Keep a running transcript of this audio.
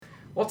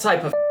What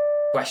type of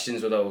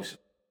questions were those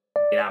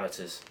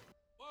amateurs?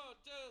 1,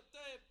 2,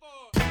 3,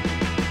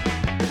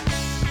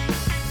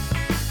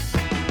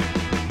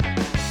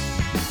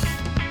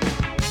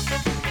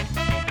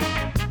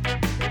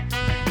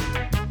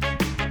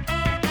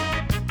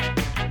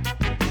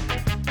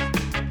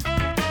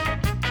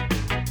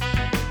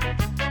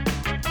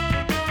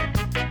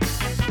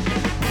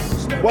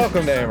 4.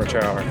 Welcome to Amateur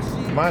Hour.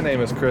 My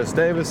name is Chris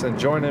Davis, and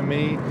joining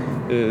me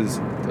is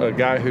a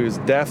guy who's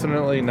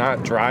definitely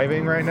not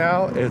driving right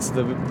now. It's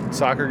the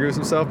soccer goose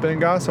himself, Ben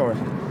Gosshorn.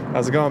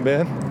 How's it going,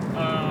 Ben?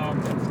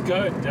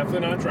 Good.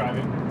 Definitely not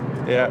driving.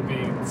 Yeah. It would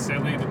be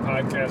silly to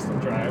podcast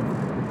and drive.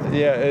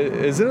 Yeah,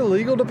 is it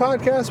illegal to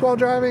podcast while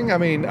driving? I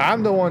mean,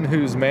 I'm the one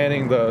who's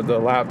manning the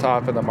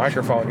laptop and the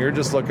microphone. You're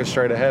just looking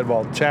straight ahead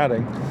while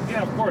chatting.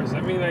 Yeah, of course.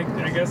 I mean,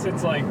 I guess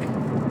it's like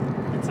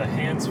it's a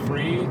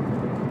hands-free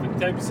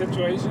type of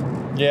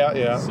situation.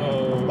 Yeah.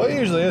 So. Well, it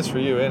usually is for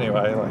you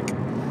anyway. Like,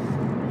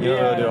 you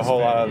don't really do a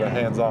whole lot of the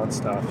hands-on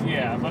stuff.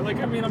 Yeah, but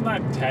I'm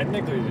not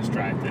technically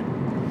distracted.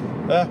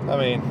 Yeah, I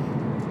mean,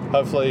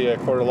 hopefully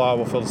Court of Law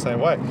will feel the same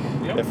way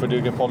if we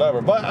do get pulled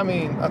over. But, I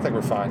mean, I think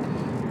we're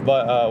fine.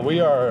 But we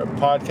are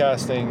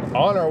podcasting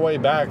on our way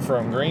back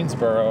from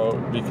Greensboro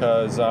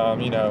because,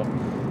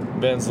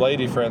 Ben's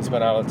lady friend's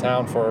been out of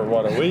town for,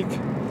 a week?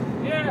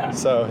 Yeah.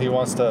 So he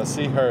wants to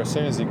see her as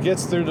soon as he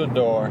gets through the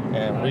door.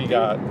 And we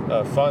got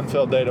a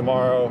fun-filled day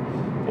tomorrow.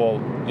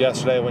 Well,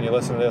 yesterday when you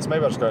listen to this,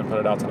 maybe I'll just go ahead and put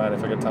it out tonight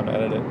if I get time to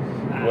edit it,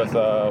 with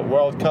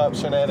World Cup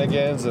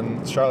shenanigans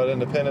and Charlotte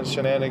Independence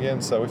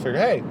shenanigans. So we figured,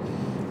 hey,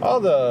 all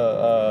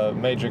the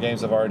major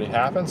games have already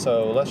happened,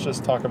 so let's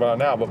just talk about it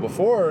now. But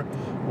before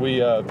we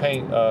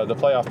paint the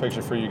playoff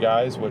picture for you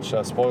guys, which,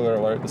 spoiler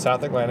alert, the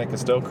South Atlantic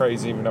is still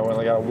crazy, even though we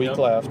only got a week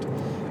left.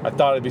 I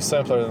thought it'd be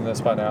simpler than this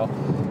by now.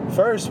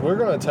 First, we're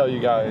going to tell you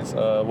guys,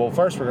 we're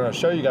going to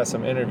show you guys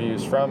some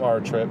interviews from our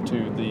trip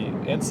to the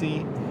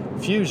NC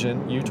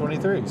Fusion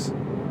U23s.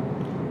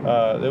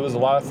 It was a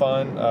lot of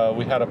fun.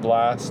 We had a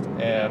blast,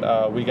 and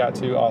we got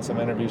 2 awesome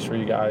interviews for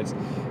you guys.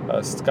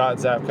 Scott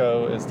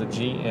Zapko is the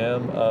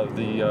GM of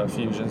the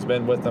Fusions.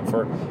 Been with them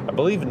for, I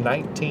believe,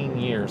 19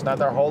 years. Not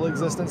their whole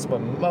existence, but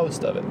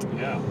most of it.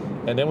 Yeah.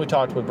 And then we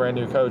talked with brand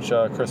new coach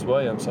Chris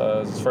Williams.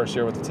 It's his first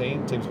year with the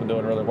team. Team's been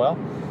doing really well.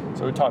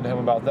 So we talked to him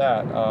about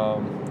that.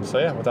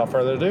 Without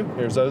further ado,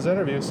 here's those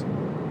interviews.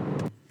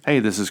 Hey,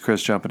 this is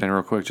Chris jumping in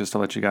real quick just to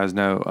let you guys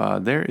know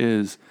there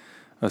is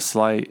a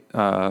slight,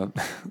 I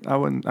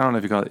don't know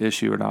if you call it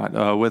issue or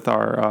not, with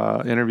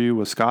our interview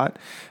with Scott.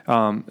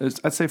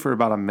 I'd say for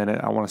about a minute,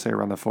 I want to say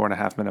around the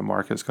 4.5 minute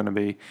mark, it's going to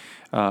be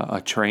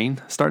a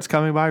train starts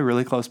coming by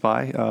really close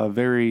by,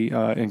 very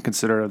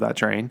inconsiderate of that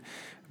train,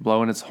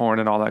 blowing its horn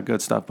and all that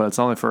good stuff. But it's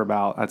only for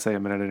about, I'd say, a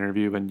minute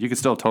interview, and you can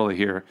still totally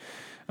hear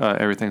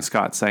everything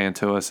Scott's saying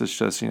to us. It's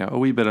just, a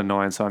wee bit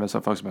annoying. So I know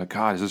some folks are like,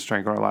 God, is this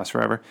train going to last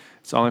forever?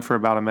 It's only for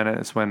about a minute.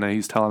 It's when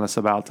he's telling us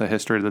about the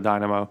history of the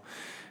Dynamo.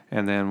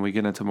 And then we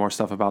get into more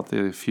stuff about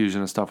the Fusion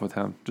and stuff with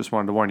him. Just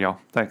wanted to warn y'all.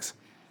 Thanks.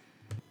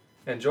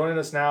 And joining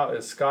us now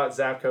is Scott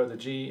Zapko, the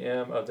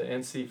GM of the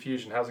NC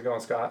Fusion. How's it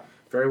going, Scott?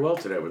 Very well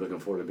today. We're looking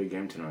forward to the big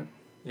game tonight.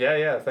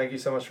 Yeah. Thank you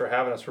so much for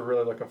having us. We're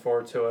really looking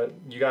forward to it.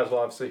 You guys will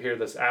obviously hear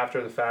this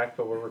after the fact,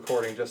 but we're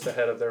recording just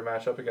ahead of their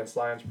matchup against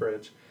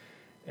Lionsbridge.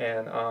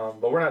 And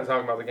but we're not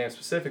talking about the game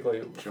specifically.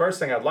 Sure. First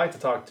thing I'd like to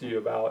talk to you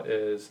about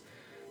is,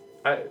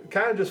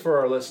 kind of just for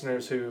our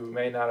listeners who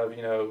may not have,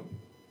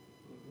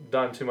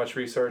 done too much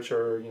research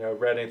or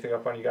read anything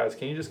up on you guys,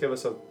 can you just give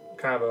us a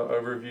kind of an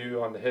overview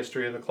on the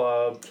history of the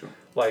club? Sure.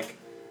 Like,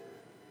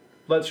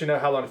 let you know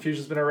how long the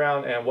Fusion's been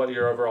around and what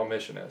your overall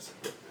mission is.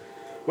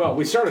 Well,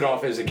 we started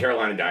off as the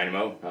Carolina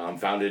Dynamo,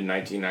 founded in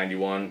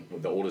 1991,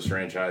 with the oldest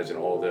franchise in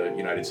all the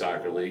United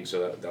Soccer League,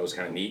 so that was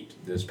kind of neat.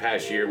 This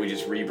past year, we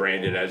just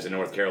rebranded as the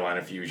North Carolina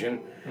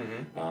Fusion.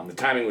 Mm-hmm. The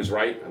timing was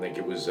right. I think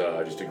it was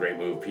just a great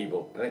move.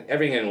 I think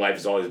everything in life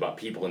is always about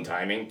people and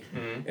timing,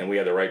 and we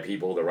had the right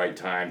people, the right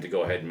time to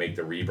go ahead and make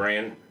the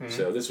rebrand. Mm-hmm.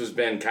 So this has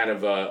been kind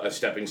of a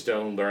stepping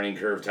stone, learning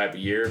curve type of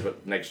year,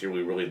 but next year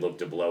we really look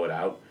to blow it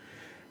out.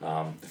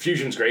 The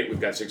Fusion's great. We've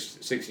got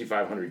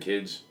 6,500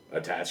 kids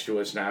attached to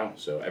us now,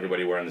 so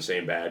everybody wearing the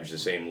same badge, the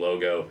same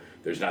logo.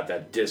 There's not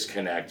that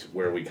disconnect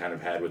where we kind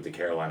of had with the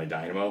Carolina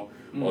Dynamo,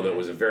 although it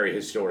was a very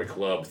historic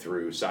club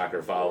through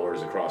soccer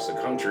followers across the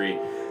country,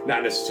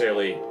 not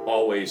necessarily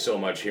always so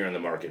much here in the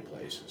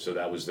marketplace. So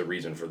that was the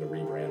reason for the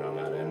rebrand on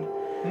that end.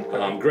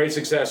 Okay. Great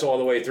success all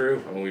the way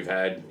through. I mean, we've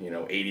had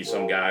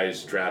 80-some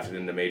guys drafted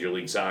into Major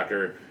League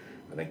Soccer.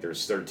 I think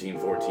there's 13,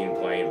 14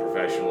 playing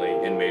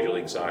professionally in Major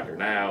League Soccer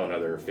now,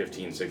 another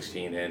 15,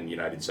 16 in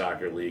United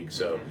Soccer League.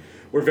 So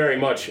we're very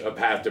much a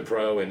path to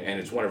pro, and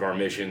it's one of our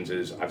missions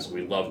is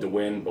obviously we love to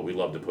win, but we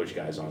love to push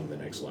guys on to the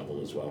next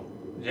level as well.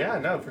 Yeah,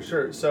 no, for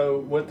sure. So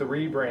with the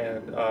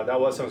rebrand, that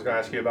was something I was going to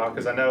ask you about,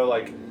 because I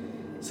know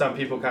some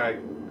people kind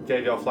of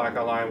gave y'all flack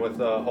online with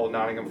the whole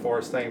Nottingham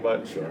Forest thing,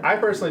 but Sure. I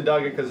personally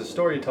dug it because the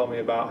story you told me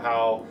about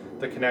how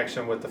the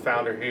connection with the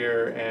founder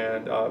here,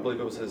 and I believe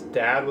it was his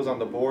dad was on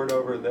the board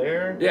over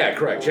there. Yeah,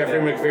 correct. Jeffrey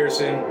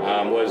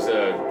McPherson was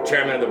the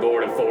chairman of the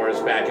board of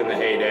Forest back in the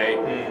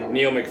heyday.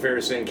 Neil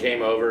McPherson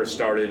came over,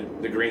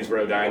 started the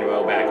Greensboro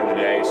Dynamo back in the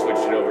day,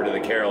 switched it over to the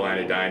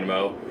Carolina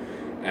Dynamo,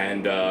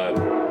 and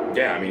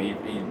he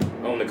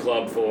owned the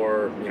club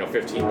for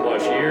 15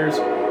 plus years.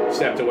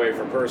 Stepped away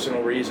for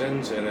personal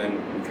reasons, and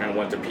then kind of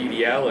went to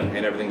PDL,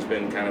 and everything's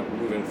been kind of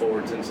moving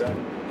forward since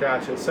then.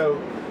 Gotcha. So,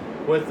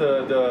 with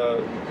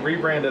the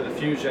rebrand of the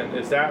Fusion,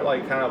 is that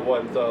like kind of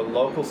what the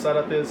local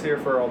setup is here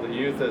for all the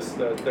youth? Is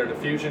their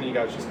Diffusion? You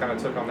guys just kind of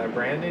took on that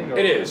branding? Or?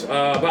 It is.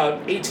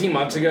 About 18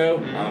 months ago,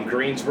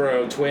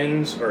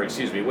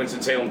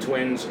 Winston-Salem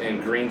Twins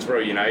and Greensboro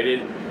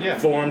United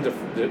formed to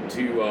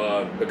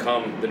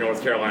become the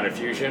North Carolina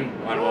Fusion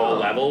on all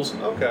levels.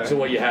 Okay. So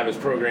what you have is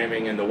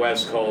programming in the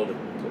West called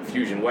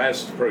Fusion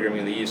West, programming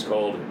in the East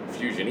called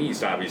Fusion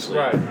East, obviously.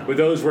 Right. But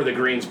those were the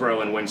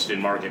Greensboro and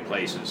Winston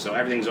marketplaces. So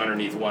everything's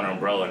underneath one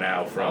umbrella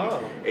now,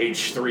 from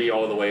age 3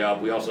 all the way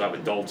up. We also have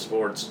adult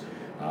sports,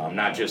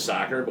 not just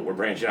soccer, but we're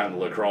branching out into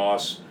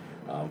lacrosse,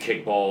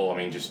 kickball. I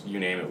mean, just you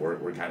name it,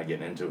 we're kind of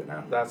getting into it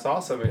now. That's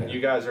awesome. And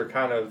you guys are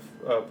kind of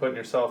putting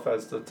yourself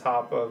as the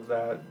top of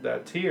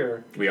that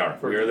tier. We are.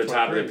 We are the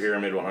top of the 23s.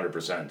 pyramid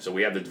 100%. So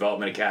we have the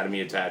Development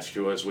Academy attached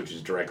to us, which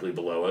is directly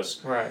below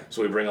us. Right.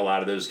 So we bring a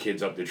lot of those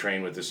kids up to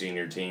train with the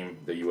senior team,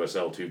 the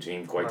USL2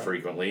 team, quite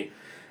frequently.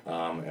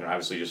 And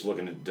obviously just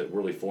looking to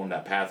really form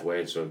that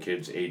pathway so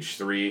kids age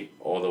 3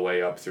 all the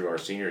way up through our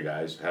senior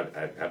guys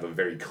have a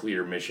very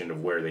clear mission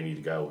of where they need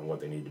to go and what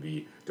they need to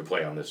be to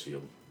play on this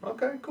field.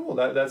 Okay, cool.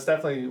 That's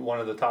definitely one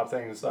of the top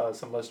things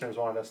some listeners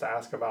wanted us to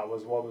ask about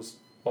was what was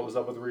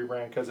up with the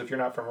rebrand, because if you're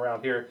not from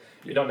around here,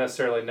 you don't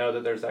necessarily know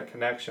that there's that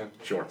connection.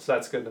 Sure. So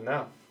that's good to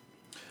know.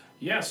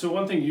 Yeah, so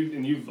one thing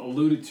you've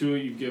alluded to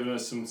it, you've given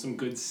us some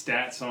good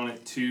stats on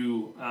it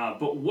too.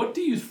 But what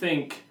do you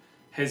think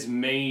has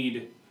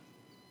made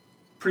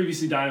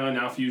previously Dynamo,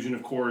 now Fusion,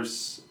 of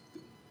course,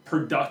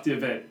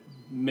 productive at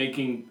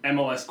making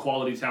MLS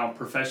quality talent,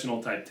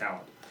 professional type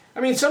talent? I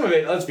mean, some of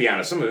it, let's be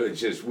honest, some of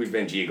it's just we've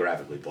been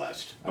geographically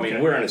blessed. I mean,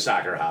 Okay. we're in a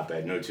soccer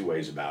hotbed, no two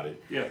ways about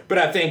it. Yeah. But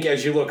I think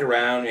as you look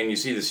around and you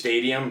see the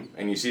stadium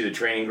and you see the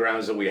training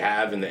grounds that we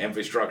have and the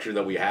infrastructure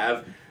that we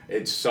have,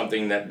 it's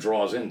something that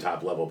draws in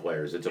top level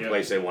players. It's a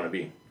place they want to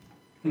be.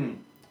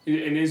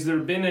 And has there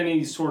been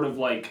any sort of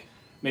like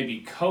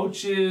maybe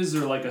coaches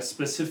or like a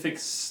specific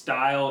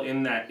style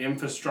in that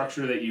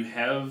infrastructure that you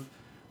have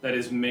that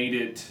has made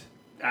it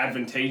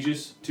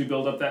advantageous to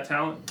build up that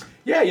talent?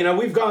 Yeah,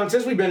 we've gone,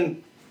 since we've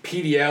been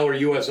PDL or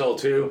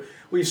USL2,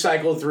 we've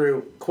cycled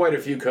through quite a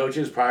few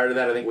coaches. Prior to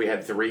that, I think we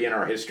had 3 in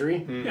our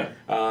history. Yeah.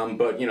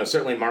 But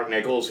certainly Mark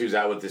Nichols, who's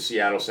out with the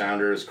Seattle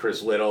Sounders,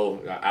 Chris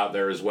Little out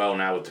there as well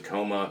now with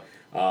Tacoma.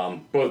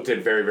 Both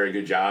did very, very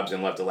good jobs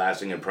and left a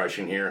lasting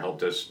impression here.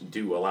 Helped us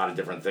do a lot of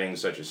different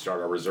things, such as start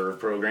our reserve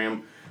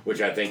program,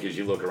 which I think as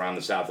you look around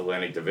the South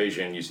Atlantic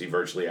Division, you see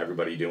virtually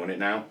everybody doing it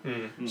now.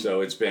 Mm-hmm. So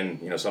it's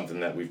been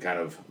something that we've kind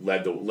of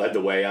led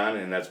the way on,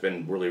 and that's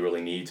been really,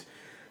 really neat.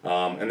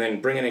 And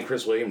then bringing in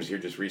Chris Williams here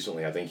just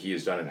recently, I think he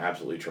has done an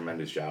absolutely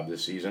tremendous job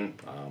this season.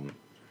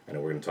 I know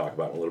we're going to talk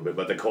about it in a little bit,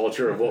 but the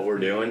culture of what we're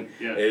doing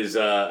is,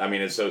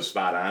 it's so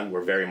spot on.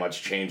 We're very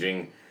much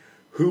changing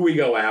who we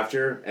go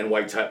after and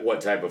what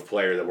type of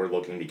player that we're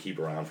looking to keep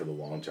around for the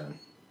long term.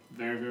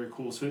 Very, very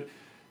cool. So,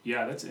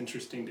 yeah, that's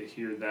interesting to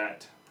hear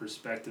that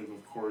perspective,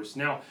 of course.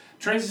 Now,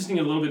 transitioning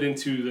a little bit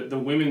into the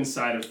women's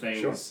side of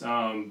things,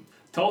 Sure.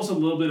 Tell us a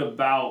little bit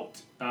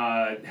about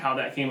how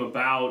that came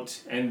about,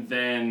 and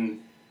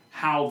then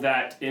how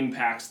that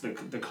impacts the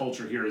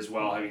culture here as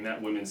well, having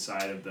that women's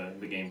side of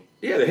the game.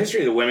 Yeah, the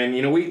history of the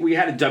women. We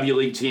had a W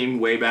League team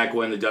way back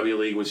when the W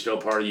League was still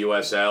part of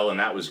USL, and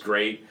that was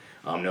great.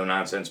 No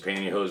Nonsense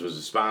Pantyhose was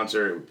a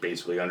sponsor. It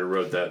basically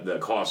underwrote the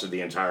cost of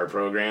the entire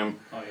program.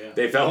 Oh, yeah.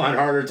 They fell on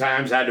harder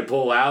times, had to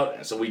pull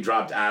out, so we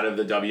dropped out of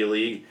the W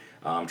League.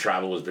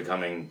 Travel was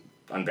becoming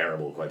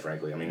unbearable, quite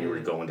frankly. I mean, you were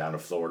going down to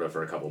Florida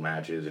for a couple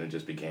matches, and it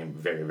just became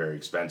very, very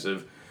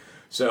expensive.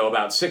 So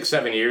about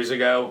 6-7 years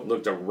ago,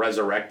 looked to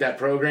resurrect that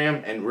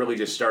program and really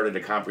just started a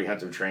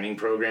comprehensive training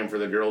program for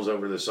the girls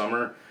over the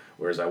summer,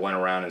 whereas I went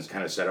around and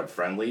kind of set up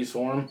friendlies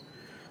for them.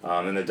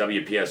 And the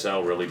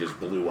WPSL really just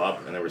blew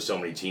up, and there were so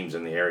many teams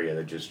in the area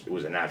that just it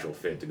was a natural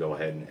fit to go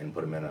ahead and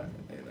put them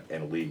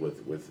in a league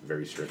with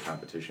very strict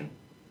competition.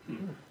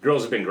 Mm-hmm.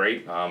 Girls have been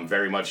great,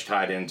 very much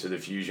tied into the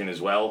Fusion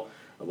as well.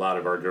 A lot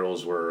of our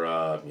girls were,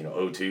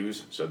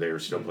 O2s, so they were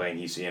still playing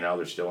ECNL.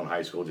 They're still in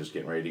high school, just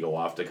getting ready to go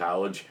off to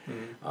college.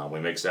 Mm-hmm. We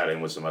mixed that in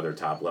with some other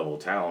top-level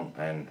talent,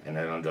 and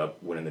ended up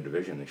winning the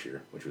division this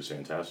year, which was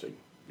fantastic.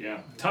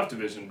 Yeah, tough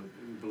division,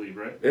 I believe,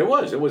 right? It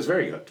was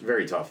very good,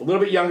 very tough. A little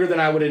bit younger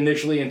than I would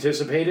initially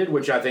anticipated,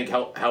 which I think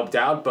helped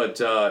out, but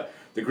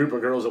the group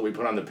of girls that we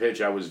put on the pitch,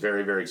 I was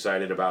very, very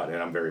excited about,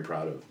 and I'm very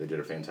proud of. They did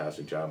a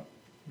fantastic job.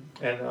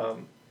 And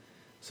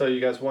So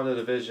you guys won the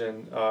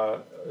division.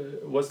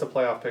 What's the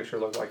playoff picture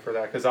look like for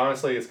that? Because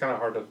honestly, it's kind of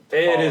hard to.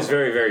 It follow. is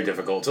very, very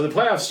difficult. So the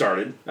playoffs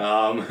started.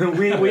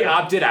 We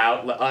opted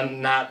out,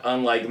 not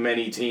unlike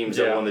many teams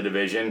that won the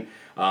division.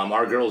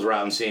 Our girls were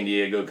out in San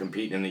Diego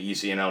competing in the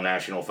ECNL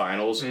National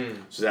Finals,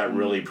 so that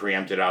really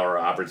preempted our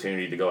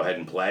opportunity to go ahead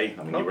and play.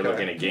 I mean, you were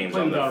looking at games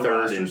on the Playing third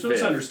roster, and so fifth.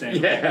 it's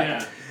understandable.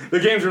 Yeah. The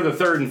games were the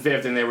third and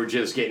fifth, and they were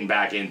just getting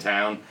back in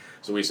town.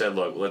 So we said,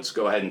 look, let's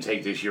go ahead and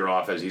take this year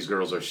off as these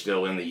girls are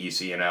still in the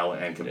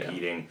ECNL and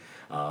competing,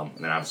 and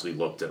then obviously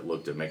look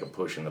to make a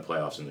push in the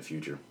playoffs in the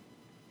future.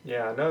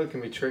 Yeah, I know it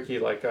can be tricky.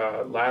 Like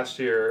last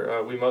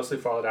year, we mostly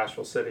followed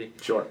Asheville City.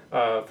 Sure.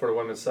 For the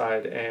women's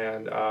side,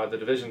 and the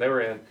division they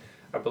were in,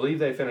 I believe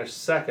they finished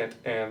second,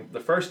 and the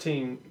first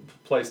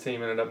place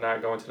team ended up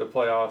not going to the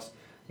playoffs.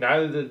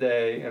 Neither did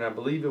they, and I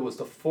believe it was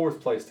the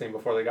fourth place team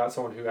before they got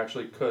someone who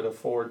actually could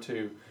afford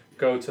to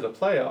go to the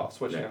playoffs,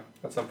 which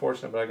that's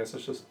unfortunate, but I guess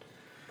it's just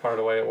part of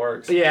the way it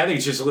works. Yeah, I think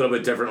it's just a little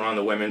bit different on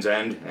the women's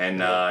end, and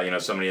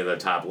so many of the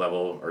top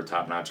level or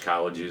top notch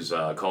colleges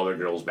call their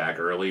girls back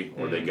early,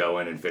 or they go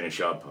in and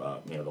finish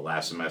up the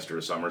last semester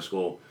of summer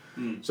school.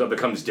 So it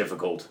becomes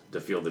difficult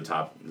to field the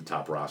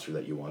top roster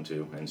that you want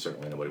to, and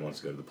certainly nobody wants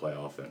to go to the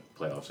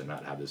playoffs and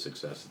not have the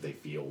success that they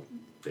feel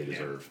they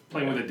deserve.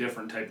 Playing with a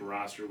different type of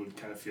roster would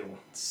kind of feel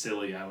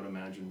silly, I would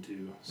imagine,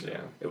 too. So.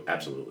 Yeah,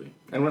 absolutely.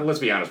 And let's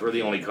be honest, we're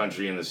the only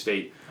country in the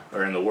state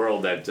or in the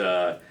world that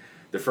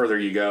the further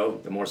you go,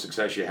 the more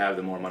success you have,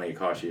 the more money it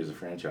costs you as a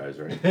franchise,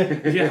 right?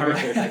 Yeah,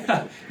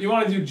 right. You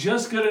want to do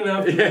just good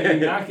enough to maybe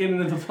not get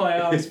into the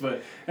playoffs,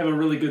 but have a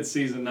really good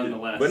season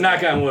nonetheless. But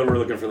knock on wood, we're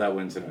looking for that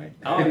win tonight.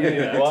 Oh,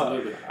 yeah,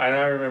 absolutely. And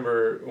I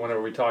remember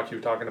whenever we talked, you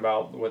were talking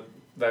about with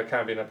that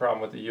kind of being a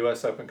problem with the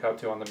U.S. Open Cup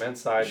too on the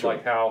men's side, Sure.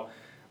 like how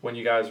when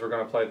you guys were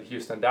going to play the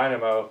Houston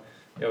Dynamo,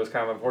 it was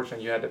kind of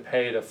unfortunate you had to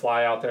pay to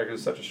fly out there because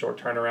it's such a short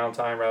turnaround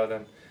time rather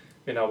than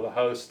being able to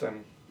host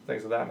and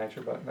things of that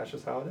nature, but that's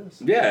just how it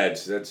is. Yeah,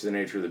 that's the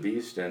nature of the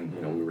beast, and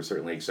we were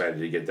certainly excited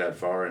to get that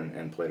far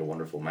and played a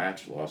wonderful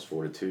match. Lost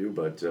 4-2,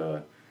 but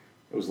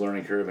it was a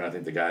learning curve, and I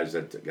think the guys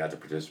that got to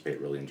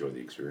participate really enjoyed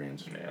the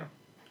experience. Yeah.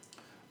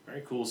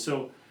 Very cool.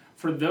 So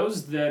for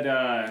those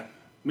that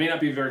may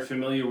not be very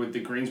familiar with the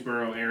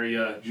Greensboro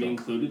area, me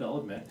included, I'll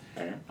admit,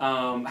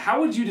 how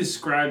would you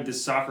describe the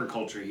soccer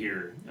culture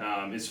here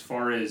as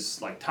far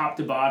as like top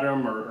to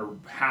bottom or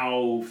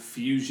how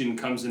Fusion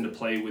comes into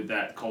play with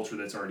that culture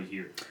that's already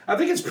here? I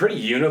think it's pretty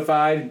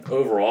unified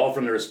overall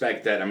from the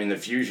respect that, the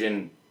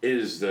Fusion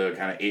is the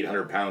kind of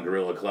 800-pound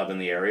gorilla club in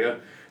the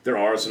area. There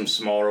are some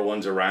smaller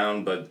ones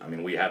around, but,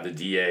 we have the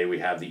DA, we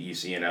have the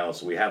ECNL,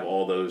 so we have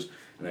all those,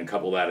 and then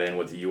couple that in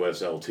with the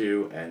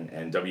USL2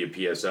 and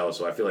WPSL,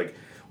 so I feel like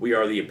we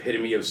are the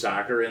epitome of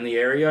soccer in the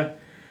area.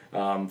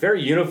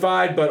 Very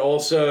unified, but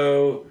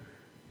also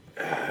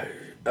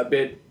a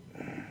bit,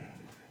 I don't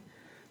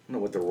know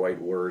what the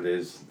right word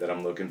is that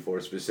I'm looking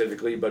for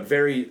specifically, but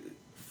very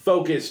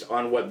focused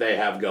on what they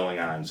have going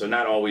on. So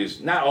not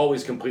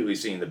always completely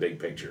seeing the big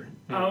picture.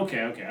 Oh,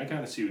 okay. I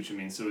kind of see what you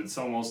mean. So it's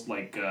almost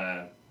like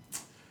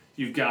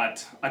you've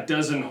got a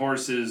dozen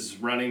horses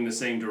running the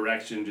same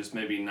direction, just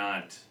maybe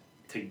not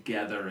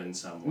together in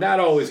some way. Not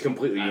always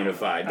completely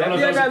unified.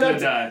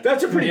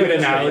 That's a pretty good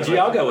analogy.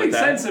 I'll go with makes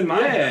that. sense in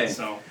my head.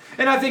 So.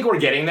 And I think we're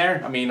getting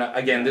there.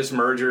 Again, this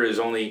merger is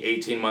only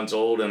 18 months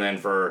old, and then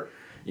for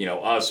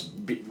us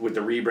with the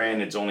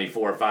rebrand, it's only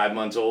 4 or 5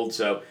 months old.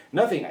 So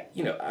nothing. I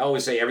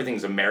always say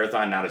everything's a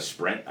marathon, not a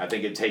sprint. I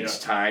think it takes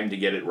time to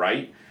get it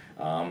right.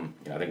 I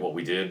think what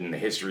we did and the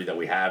history that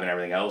we have and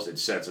everything else, it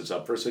sets us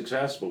up for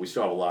success. But we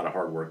still have a lot of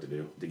hard work to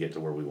do to get to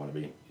where we want to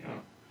be. Yeah.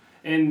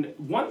 And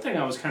one thing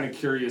I was kind of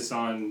curious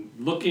on,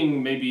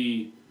 looking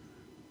maybe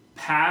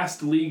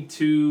past League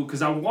Two,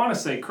 because I want to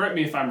say, correct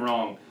me if I'm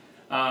wrong,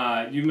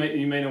 you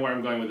may know where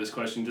I'm going with this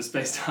question, just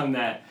based on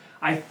that.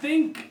 I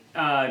think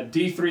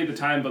D3 at the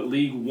time, but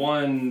League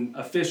One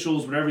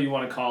officials, whatever you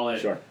want to call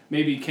it,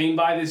 maybe came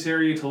by this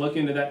area to look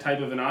into that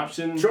type of an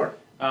option. Sure.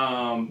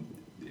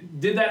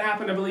 Did that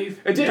happen, I believe?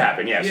 It did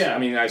happen, yes.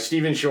 Yeah.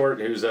 Stephen Short,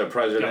 who's the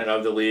president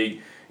of the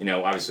league,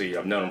 obviously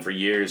I've known him for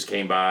years,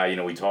 came by,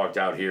 we talked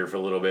out here for a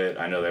little bit.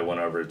 I know they went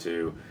over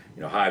to,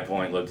 High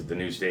Point, looked at the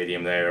new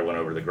stadium there, went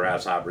over to the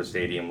Grasshopper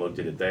Stadium, looked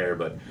at it there,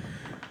 but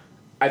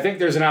I think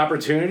there's an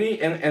opportunity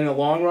in the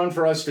long run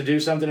for us to do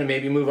something and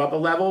maybe move up a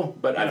level,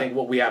 but I think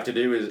what we have to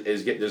do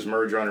is get this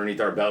merger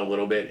underneath our belt a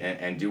little bit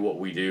and do what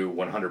we do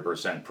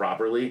 100%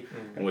 properly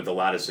and with a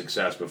lot of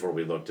success before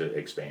we look to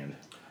expand.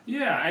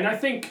 Yeah, and I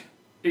think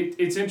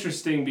it's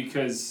interesting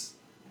because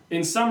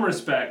in some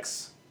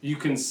respects, you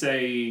can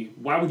say,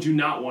 why would you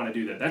not want to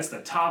do that? That's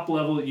the top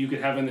level that you could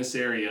have in this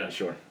area.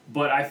 Sure.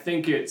 But I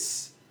think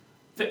it's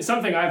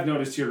something I've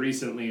noticed here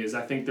recently is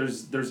I think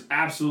there's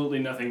absolutely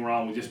nothing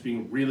wrong with just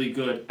being really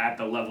good at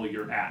the level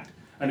you're at.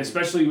 And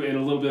especially in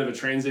a little bit of a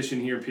transition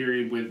here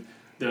period with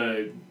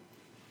the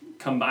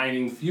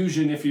combining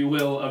fusion, if you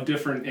will, of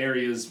different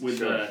areas with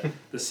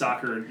the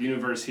soccer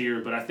universe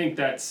here. But I think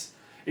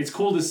it's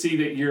cool to see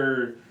that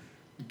you're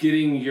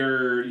getting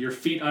your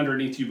feet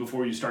underneath you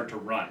before you start to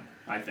run.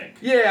 I think.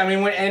 Yeah, I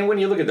mean, when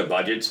you look at the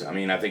budgets, I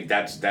mean, I think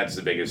that's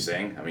the biggest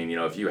thing. I mean,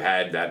 if you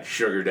had that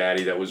sugar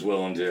daddy that was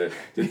willing to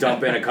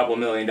dump in a couple $1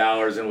 million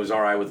and was all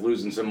right with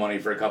losing some money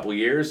for a couple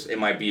years, it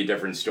might be a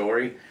different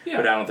story. Yeah.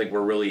 But I don't think we're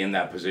really in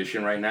that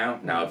position right now.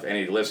 Now, if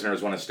any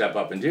listeners want to step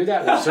up and do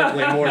that, we're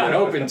certainly more than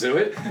open to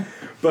it.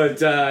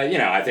 But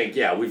I think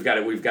we've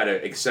got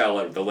to excel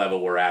at the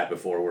level we're at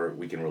before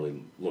we can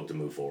really look to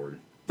move forward.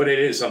 But it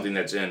is something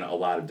that's in a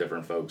lot of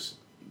different folks'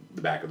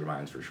 the back of their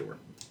minds for sure.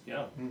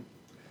 Yeah.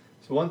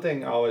 So one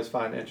thing I always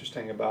find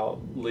interesting about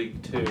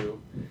League Two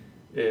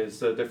is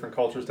the different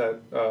cultures that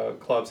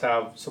clubs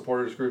have,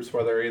 supporters groups,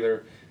 where they're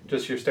either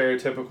just your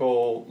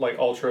stereotypical like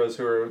ultras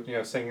who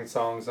are singing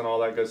songs and all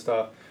that good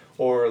stuff,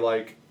 or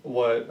like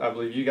what I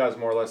believe you guys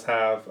more or less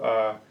have.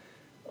 A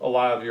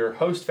lot of your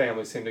host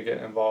families seem to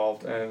get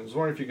involved, and I was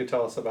wondering if you could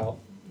tell us about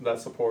that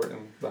support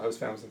and the host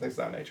families and things of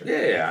that nature.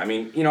 Yeah. I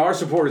mean, our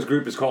supporters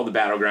group is called the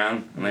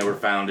Battleground, and they were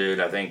founded,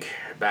 I think,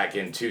 back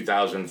in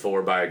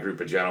 2004 by a group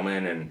of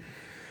gentlemen, and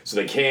so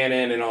the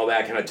canon and all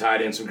that kind of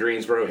tied in some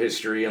Greensboro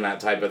history and that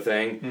type of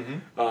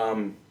thing.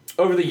 Mm-hmm.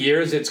 Over the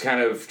years, it's kind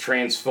of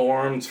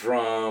transformed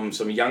from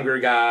some younger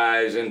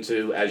guys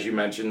into, as you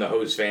mentioned, the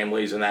host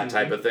families and that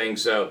type of thing.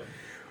 So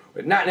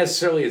not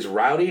necessarily as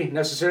rowdy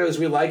necessarily as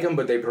we like them,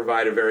 but they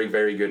provide a very,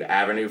 very good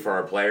avenue for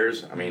our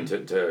players. I mean,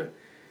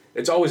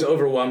 it's always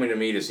overwhelming to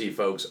me to see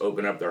folks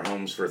open up their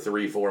homes for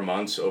 3-4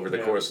 months over the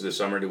course of the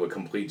summer to a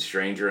complete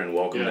stranger and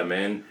welcome them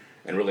in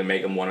and really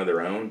make them one of their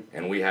own.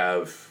 And we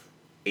have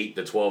 8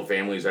 to 12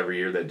 families every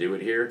year that do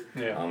it here.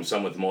 Yeah.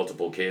 Some with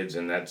multiple kids,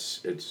 and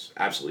it's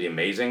absolutely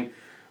amazing.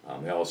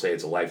 They all say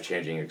it's a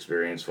life-changing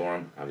experience for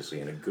them, obviously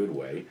in a good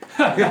way.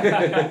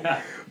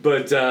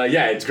 But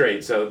it's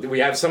great. So we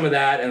have some of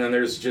that, and then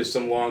there's just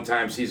some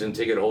long-time season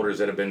ticket holders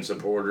that have been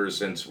supporters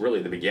since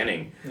really the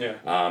beginning. Yeah.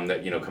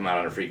 That come out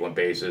on a frequent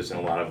basis,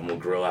 and a lot of them will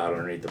grill out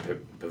underneath the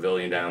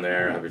pavilion down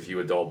there, have a few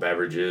adult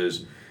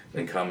beverages,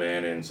 and come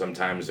in, and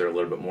sometimes they're a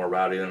little bit more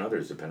rowdy than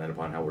others, depending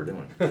upon how we're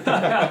doing.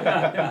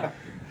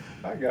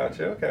 I got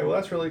you. Okay, well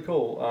that's really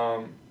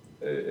cool.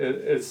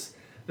 It's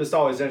just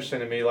always interesting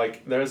to me.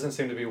 Like there doesn't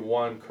seem to be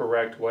one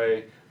correct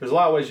way. There's a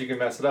lot of ways you can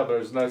mess it up, but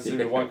there's not seem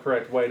to be one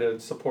correct way to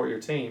support your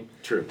team.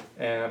 True.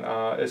 And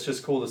it's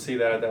just cool to see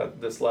that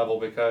at this level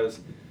because,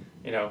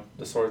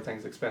 this sort of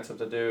thing's expensive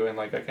to do, and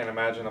like I can't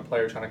imagine a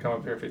player trying to come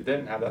up here if he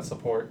didn't have that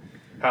support.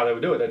 How they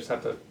would do it? They just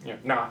have to,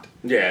 not.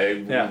 Yeah,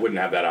 we wouldn't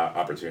have that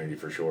opportunity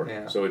for sure.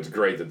 Yeah. So it's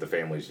great that the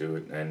families do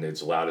it, and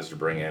it's allowed us to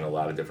bring in a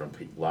lot of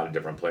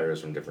different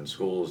players from different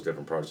schools,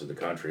 different parts of the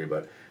country,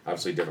 but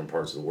obviously different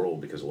parts of the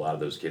world because a lot of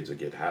those kids that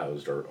get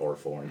housed are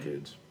foreign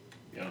kids.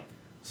 Yeah.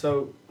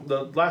 So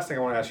the last thing I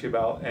want to ask you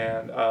about,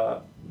 and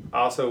I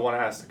also want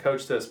to ask the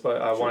coach this,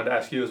 but I wanted to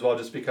ask you as well,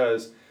 just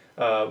because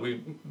we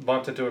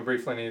bumped into it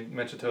briefly, and he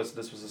mentioned to us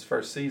that this was his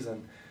first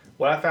season.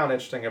 What I found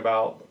interesting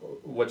about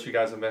what you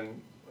guys have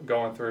been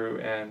going through,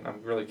 and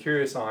I'm really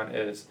curious on,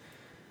 is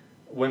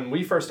when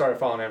we first started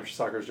following amateur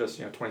soccer, it was just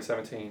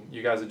 2017.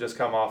 You guys had just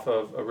come off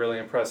of a really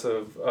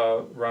impressive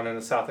run in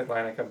the South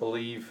Atlantic. I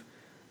believe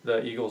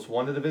the Eagles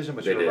won the division,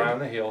 but you were right on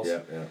the heels. Yeah.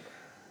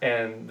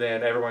 And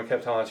then everyone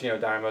kept telling us,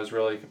 Dynamo's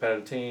really a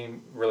competitive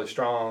team, really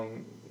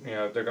strong.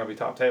 They're going to be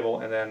top table.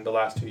 And then the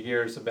last 2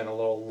 years have been a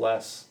little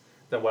less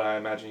than what I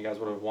imagine you guys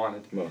would have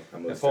wanted. Well,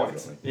 most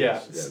points. Definitely.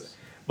 Yeah. Yes.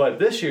 But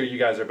this year, you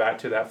guys are back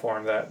to that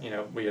form that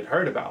we had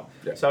heard about.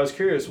 Yeah. So I was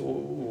curious,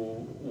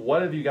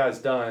 what have you guys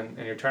done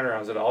in your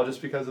turnarounds at all,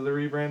 just because of the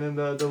rebrand and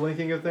the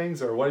linking of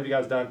things, or what have you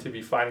guys done to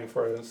be fighting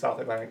for the South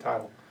Atlantic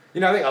title? I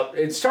think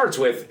it starts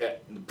with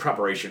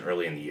preparation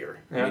early in the year.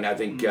 Yeah. I mean, I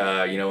think,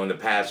 in the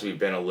past we've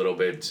been a little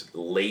bit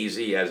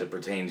lazy as it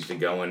pertains to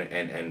going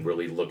and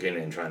really looking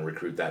and trying to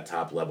recruit that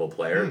top level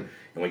player.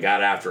 And we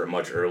got after it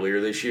much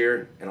earlier this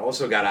year and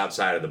also got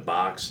outside of the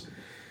box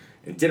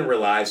and didn't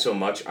rely so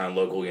much on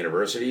local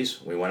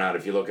universities. We went out,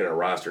 if you look at our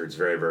roster, it's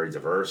very, very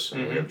diverse.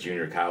 We have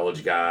junior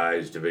college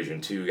guys,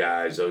 Division II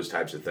guys, those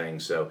types of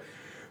things. So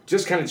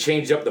just kind of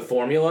changed up the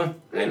formula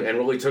and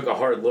really took a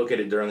hard look at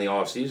it during the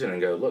off season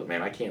and go, look,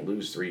 man, I can't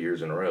lose 3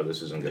 years in a row.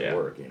 This isn't going to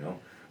work, I'm going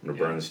to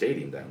burn the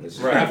stadium down. This is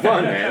not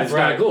fun, man. It's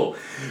not cool.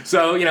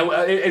 So,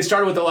 it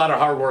started with a lot of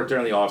hard work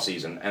during the off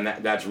season, and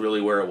that's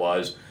really where it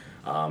was.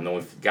 Then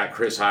we got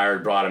Chris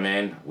hired, brought him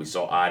in. We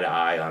saw eye to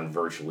eye on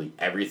virtually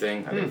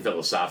everything. I think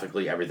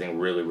philosophically, everything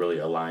really, really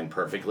aligned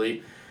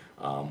perfectly.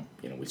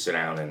 We sit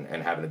down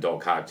and have an adult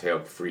cocktail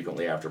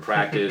frequently after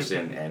practice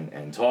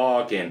and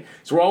talk. And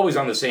so we're always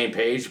on the same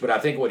page. But I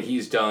think what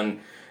he's done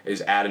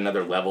is add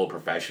another level of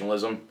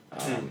professionalism.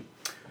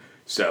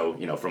 So,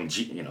 he's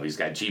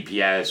got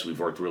GPS. We've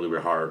worked really,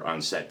 really hard on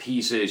set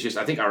pieces. Just,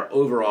 I think our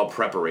overall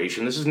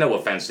preparation, this is no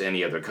offense to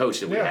any other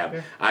coach that we have.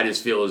 Yeah. I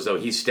just feel as though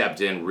he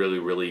stepped in really,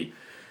 really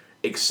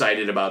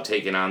excited about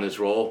taking on this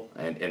role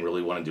and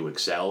really wanted to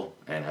excel.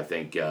 And I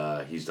think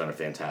he's done a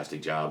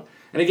fantastic job.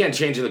 And again,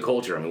 changing the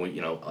culture. I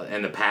mean,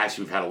 in the past,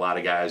 we've had a lot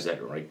of guys that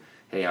are like,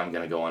 hey, I'm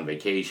going to go on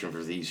vacation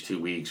for these 2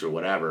 weeks or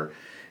whatever.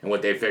 And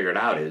what they figured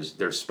out is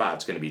their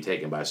spot's going to be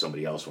taken by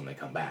somebody else when they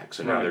come back.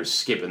 So now they're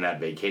skipping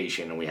that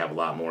vacation, and we have a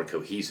lot more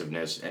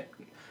cohesiveness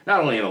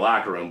not only in the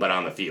locker room but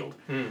on the field.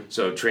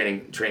 So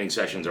training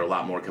sessions are a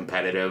lot more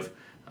competitive.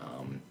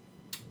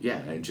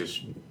 And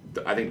just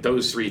I think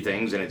those three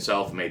things in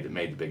itself made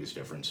the biggest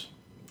difference.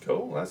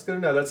 Cool. That's good to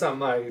know. That's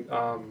something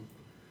I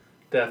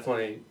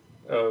definitely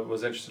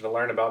was interested to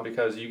learn about,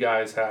 because you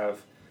guys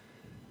have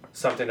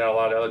something that a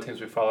lot of other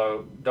teams we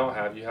follow don't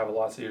have. You have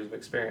lots of years of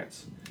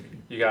experience.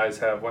 You guys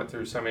have went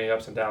through so many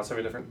ups and downs, so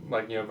many different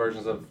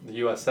versions of the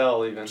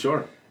USL even.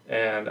 Sure.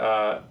 And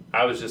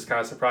I was just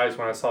kind of surprised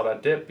when I saw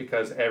that dip,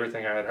 because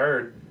everything I had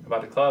heard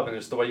about the club and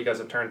just the way you guys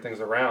have turned things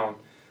around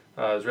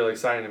is really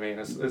exciting to me. And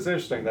it's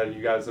interesting that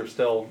you guys are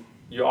still,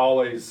 you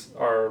always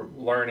are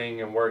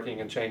learning and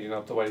working and changing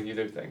up the way you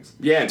do things.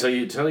 Yeah, until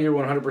you're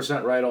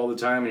 100% right all the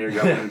time and you're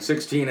going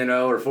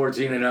 16-0 or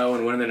 14-0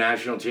 and winning the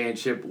national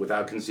championship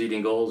without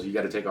conceding goals, you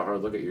got to take a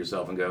hard look at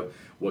yourself and go,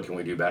 what can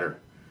we do better?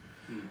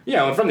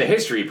 And from the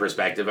history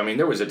perspective, I mean,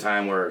 there was a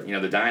time where,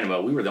 the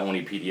Dynamo, we were the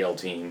only PDL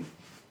team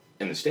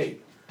in the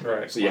state.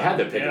 Right. So you had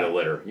to pick of the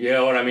litter. You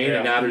know what I mean? Yeah.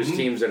 And now there's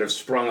teams that have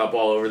sprung up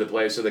all over the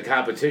place. So the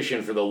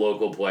competition for the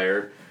local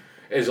player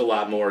is a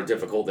lot more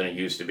difficult than it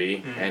used to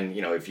be. And,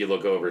 if you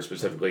look over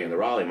specifically in the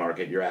Raleigh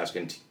market, you're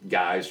asking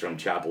guys from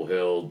Chapel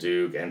Hill,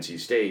 Duke, NC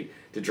State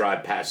to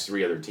drive past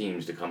 3 other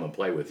teams to come and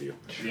play with you.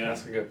 Yeah,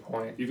 That's a good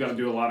point. you've got to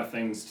do a lot of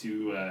things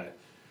to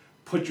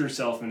put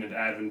yourself in an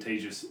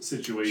advantageous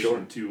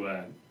situation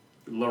to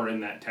lure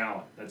in that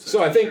talent.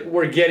 So I think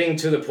we're getting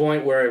to the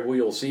point where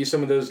we'll see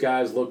some of those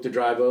guys look to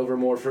drive over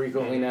more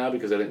frequently now,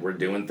 because I think we're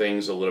doing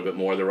things a little bit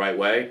more the right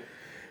way.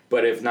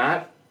 But if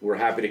not, we're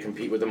happy to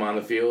compete with them on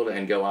the field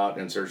and go out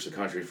and search the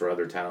country for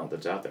other talent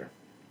that's out there.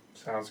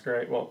 Sounds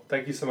great. Well,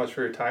 thank you so much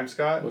for your time,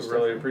 Scott. Most We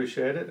really definitely.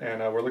 appreciate it, and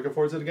we're looking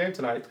forward to the game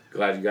tonight.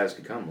 Glad you guys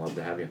could come. Love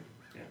to have you.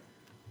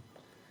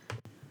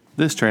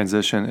 This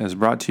transition is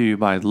brought to you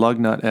by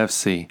Lugnut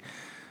FC.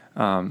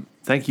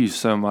 Thank you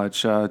so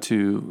much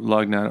to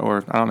Lugnut,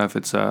 or I don't know if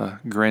it's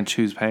Grinch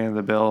who's paying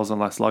the bills,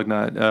 unless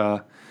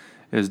Lugnut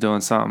is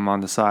doing something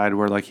on the side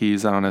where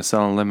he's,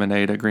 selling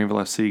lemonade at Greenville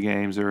FC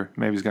games, or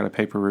maybe he's got a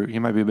paper route. He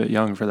might be a bit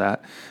young for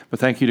that. But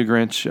thank you to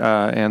Grinch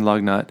and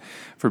Lugnut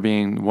for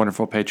being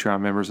wonderful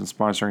Patreon members and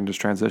sponsoring this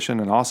transition.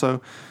 And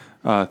also,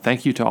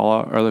 thank you to all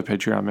our other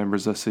Patreon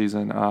members this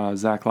season.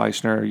 Zach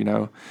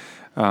Leichner,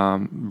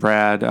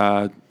 Brad,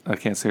 I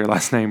can't say your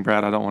last name,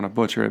 Brad. I don't want to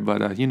butcher it,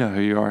 but you know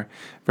who you are.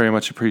 Very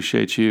much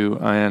appreciate you.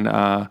 And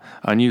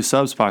a new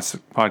Subs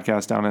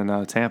podcast down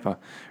in Tampa.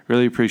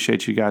 Really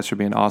appreciate you guys for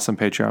being awesome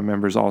Patreon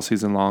members all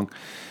season long.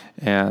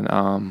 And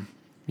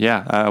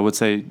I would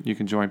say you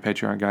can join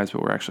Patreon, guys,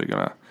 but we're actually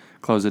going to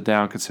close it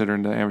down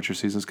considering the amateur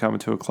season's coming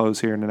to a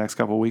close here in the next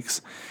couple of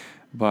weeks.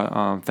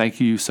 But thank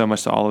you so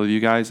much to all of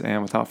you guys.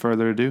 And without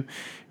further ado,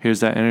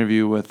 here's that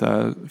interview with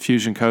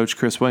Fusion coach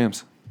Chris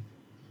Williams.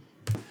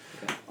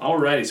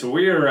 Alrighty, so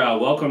we are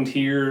welcomed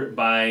here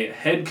by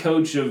head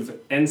coach of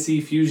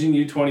NC Fusion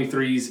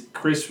U23's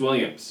Chris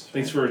Williams.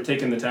 Thanks for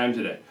taking the time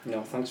today.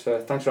 Thanks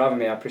for having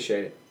me. I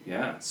appreciate it.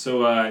 Yeah,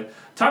 so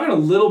talking a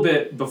little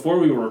bit before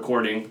we were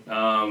recording,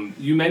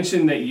 you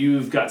mentioned that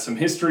you've got some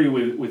history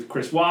with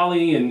Chris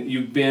Wally, and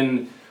you've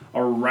been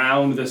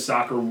around the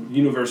soccer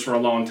universe for a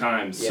long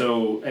time. Yeah.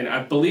 So, and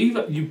I believe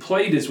you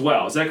played as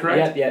well. Is that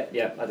correct?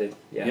 Yeah, I did.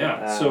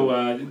 Yeah.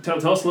 So tell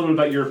us a little bit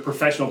about your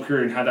professional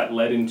career and how that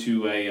led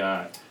into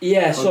a.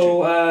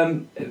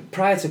 So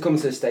prior to coming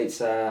to the States,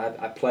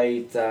 I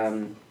played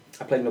in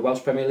the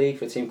Welsh Premier League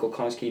for a team called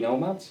Connah's Quay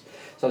Nomads.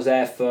 So I was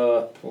there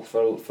for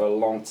a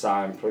long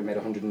time. Probably made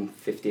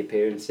 150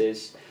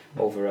 appearances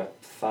over a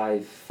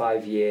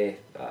five year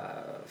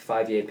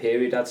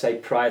period, I'd say,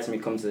 prior to me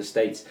coming to the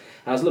States.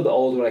 And I was a little bit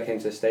older when I came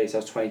to the States. I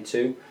was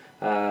 22.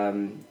 I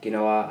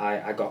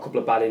got a couple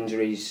of bad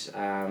injuries,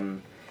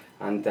 and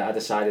I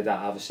decided that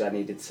obviously I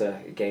needed to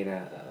gain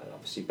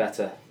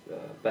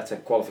better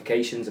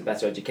qualifications and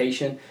better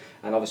education.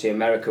 And obviously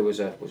America was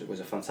a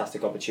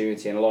fantastic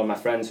opportunity, and a lot of my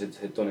friends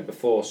had done it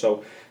before.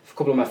 So a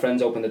couple of my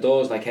friends opened the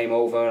doors, and I came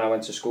over and I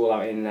went to school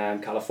out in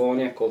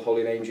California called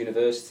Holy Names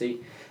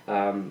University.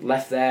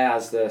 Left there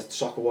as the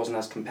soccer wasn't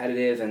as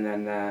competitive, and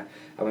then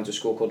I went to a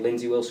school called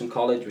Lindsey Wilson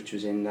College, which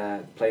was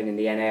playing in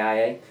the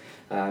NAIA.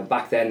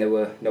 Back then there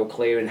were no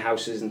clearing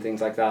houses and things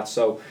like that,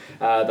 so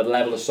the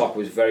level of soccer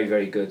was very,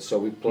 very good. So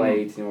we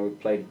played,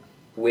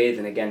 with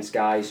and against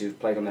guys who've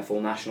played on their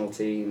full national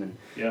team, and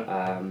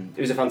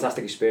it was a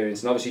fantastic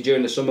experience. And obviously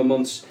during the summer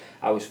months,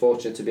 I was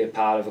fortunate to be a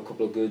part of a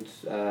couple of good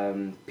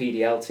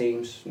PDL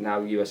teams,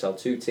 now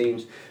USL2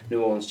 teams,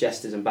 New Orleans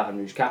Jesters and Baton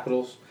Rouge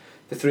Capitals,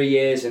 for 3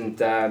 years, and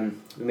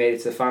we made it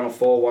to the Final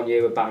Four 1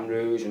 year with Baton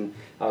Rouge, and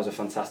that was a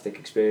fantastic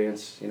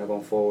experience,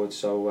 going forward.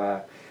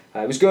 So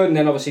it was good, and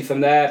then obviously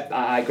from there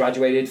I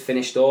graduated,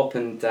 finished up,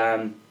 and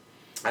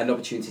I had an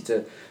opportunity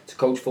to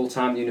coach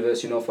full-time at the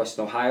University of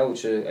Northwestern Ohio,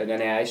 which is an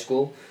NAIA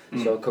school.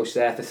 So I coached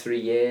there for 3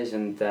 years,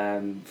 and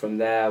from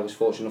there I was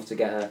fortunate enough to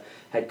get a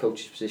head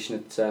coach's position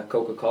at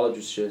Coker College,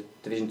 which is a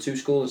Division II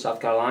school in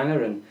South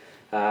Carolina,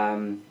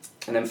 and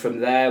then from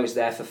there I was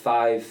there for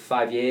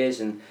five years,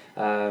 and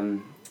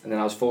then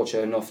I was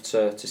fortunate enough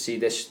to see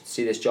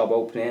this job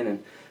opening,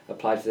 and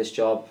applied for this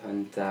job,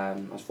 and I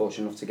was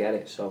fortunate enough to get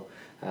it. So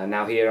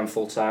now here I'm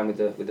full time with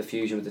the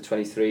Fusion, with the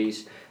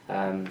 23s.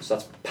 So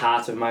that's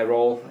part of my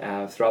role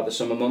throughout the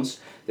summer months.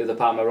 The other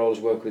part of my role is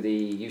work with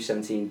the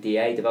U17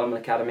 DA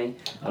Development Academy,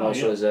 and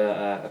also as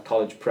a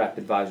college prep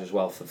advisor as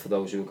well for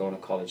those who are going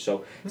to college.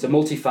 So it's a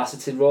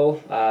multifaceted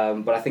role,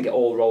 but I think it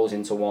all rolls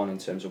into one in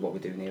terms of what we're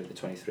doing here with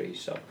the 23s.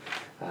 So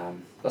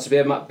that's a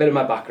bit of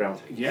my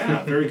background.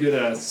 Yeah, very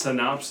good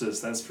synopsis,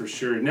 that's for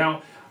sure.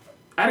 Now,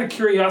 out of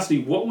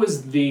curiosity,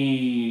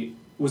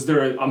 was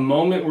there a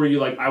moment where you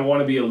like, I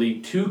want to be a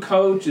League Two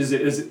coach? Is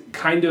it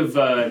kind of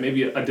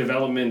maybe a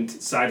development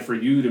side for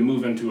you to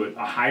move into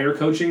a higher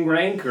coaching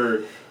rank,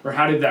 or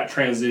how did that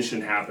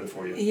transition happen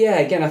for you? Yeah,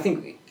 again, I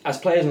think as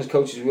players and as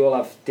coaches, we all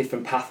have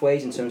different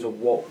pathways in terms of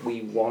what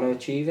we want to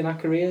achieve in our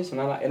careers and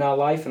in our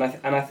life. And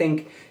I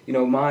think, you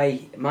know, my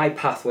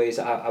pathways,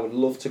 I would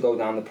love to go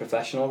down the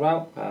professional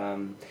route.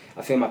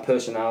 I feel my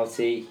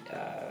personality,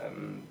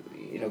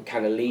 you know,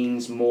 kind of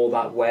leans more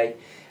that way.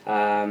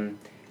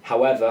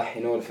 However,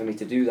 in order for me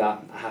to do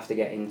that, I have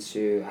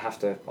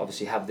to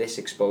obviously have this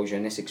exposure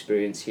and this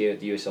experience here at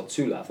the USL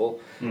 2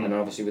 level, and then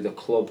obviously with the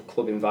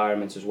club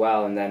environment as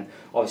well, and then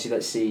obviously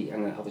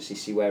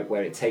see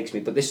where it takes me.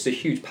 But this is a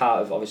huge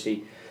part of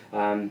obviously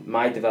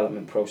my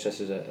development process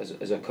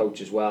as a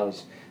coach as well,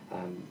 is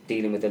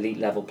dealing with elite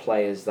level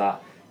players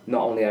that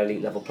not only are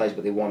elite level players,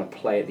 but they want to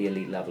play at the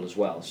elite level as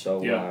well.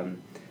 So. Yeah.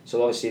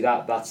 So obviously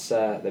there was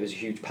a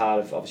huge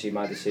part of obviously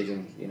my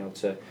decision, you know,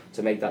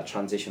 to make that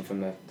transition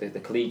from the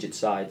collegiate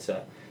side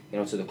to, you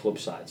know, to the club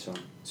side.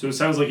 So it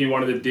sounds like you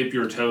wanted to dip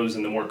your toes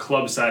in the more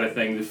club side of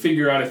things to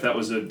figure out if that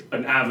was an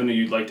avenue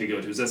you'd like to go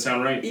to. Does that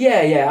sound right?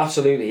 Yeah,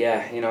 absolutely,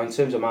 yeah. You know, in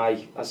terms of my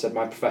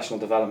professional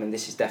development,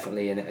 this is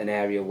definitely an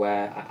area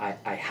where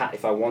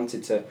if I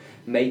wanted to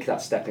make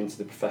that step into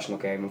the professional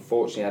game,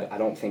 unfortunately, I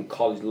don't think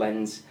college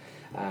lends.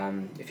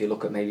 If you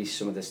look at maybe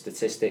some of the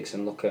statistics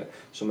and look at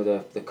some of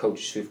the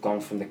coaches who've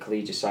gone from the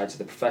collegiate side to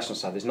the professional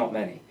side, there's not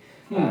many.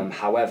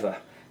 However,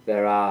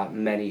 there are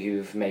many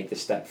who've made the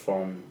step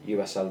from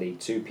USL League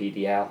 2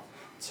 PDL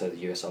to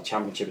the USL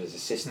Championship as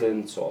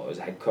assistant or as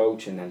a head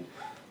coach, and then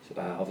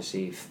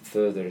obviously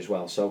further as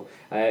well. So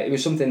it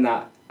was something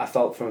that I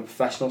felt from a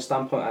professional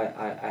standpoint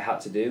I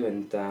had to do,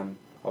 and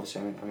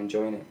obviously I'm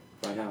enjoying it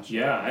right now. So.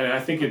 Yeah, and I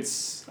think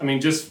it's, I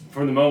mean, just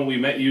from the moment we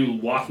met you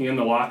walking in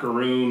the locker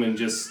room and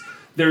just,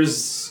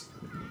 this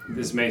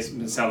may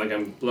sound like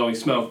I'm blowing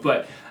smoke,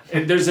 but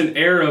there's an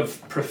air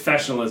of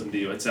professionalism to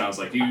you, it sounds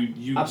like.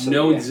 You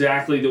know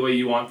exactly the way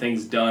you want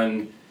things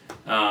done.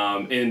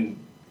 And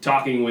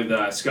talking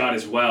with Scott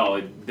as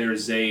well,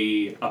 there's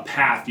a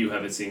path you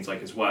have, it seems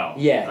like, as well.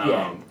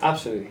 Yeah,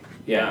 absolutely.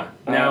 Yeah.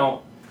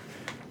 Now,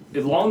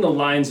 along the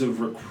lines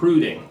of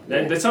recruiting,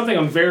 that's something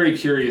I'm very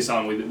curious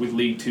on with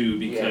League Two,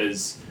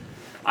 because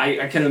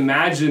I can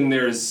imagine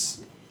there's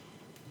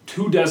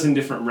 24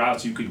 different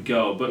routes you could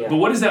go, but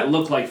what does that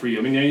look like for you?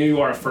 I mean,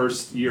 you are a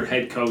first-year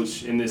head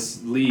coach in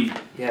this league,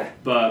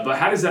 but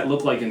how does that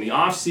look like in the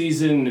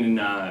off-season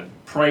and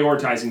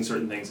prioritizing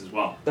certain things as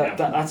well?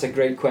 That's a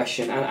great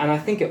question, and I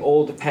think it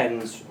all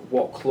depends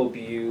what club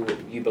you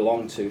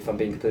belong to, if I'm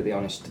being completely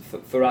honest.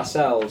 For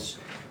ourselves,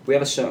 we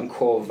have a certain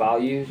core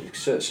values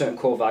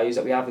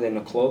that we have within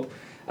the club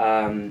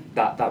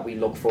that we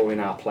look for in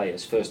our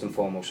players, first and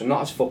foremost. So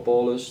not as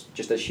footballers,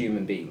 just as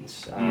human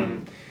beings.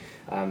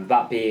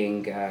 That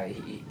being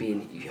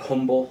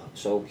humble,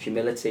 so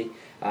humility,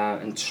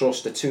 and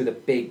trust are two of the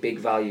big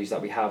values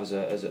that we have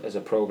as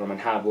a program, and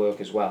hard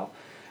work as well.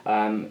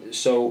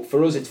 So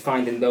for us, it's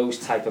finding those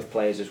type of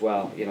players as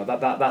well. You know,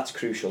 that's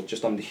crucial,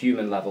 just on the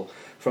human level.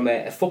 From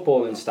a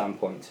footballing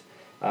standpoint,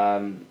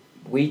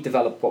 we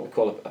develop what we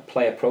call a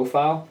player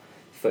profile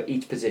for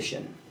each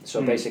position.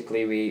 So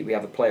basically, we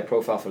have a player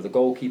profile for the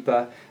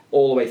goalkeeper,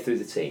 all the way through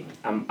the team,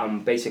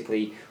 and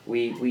basically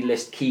we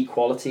list key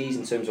qualities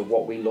in terms of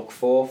what we look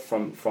for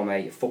from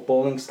a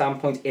footballing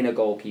standpoint in a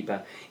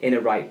goalkeeper, in a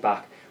right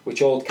back,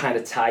 which all kind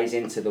of ties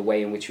into the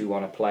way in which we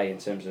want to play in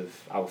terms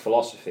of our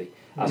philosophy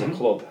as a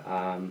club,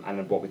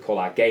 and what we call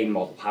our game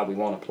model, how we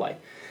want to play.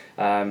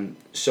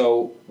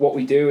 So what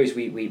we do is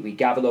we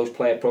gather those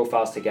player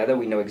profiles together.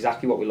 We know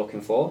exactly what we're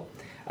looking for,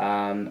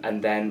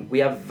 and then we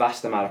have a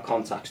vast amount of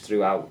contacts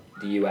throughout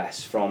the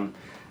US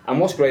and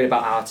what's great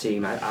about our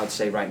team, I would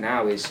say right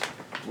now, is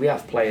we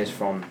have players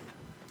from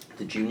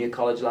the junior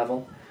college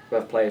level, we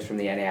have players from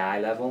the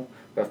NAI level,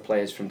 we have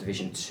players from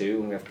Division 2,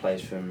 and we have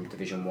players from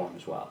Division 1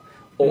 as well.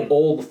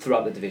 All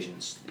throughout the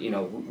divisions. You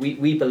know, we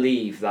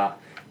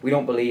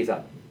don't believe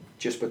that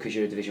just because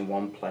you're a Division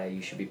 1 player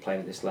you should be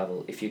playing at this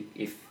level. If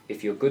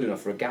you're good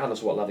enough, regardless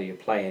of what level you're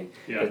playing,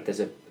 there's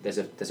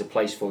a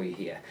place for you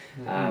here.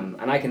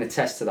 And I can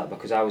attest to that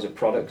because I was a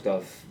product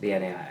of the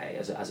NAIA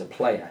as a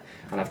player,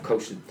 and I've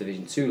coached at the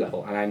Division 2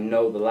 level, and I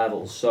know the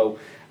levels. So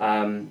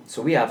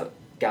we have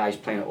guys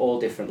playing at all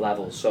different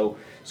levels. So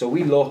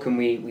we look and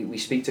we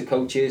speak to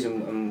coaches,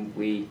 and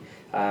we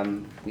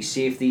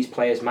see if these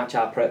players match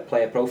our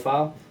player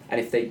profile. And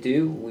if they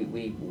do,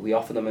 we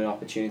offer them an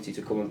opportunity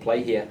to come and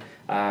play here.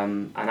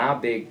 And our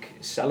big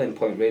selling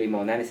point, really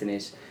more than anything,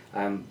 is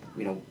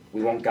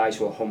We want guys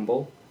who are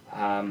humble,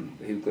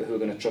 who are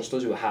going to trust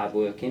us, who are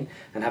hardworking,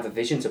 and have a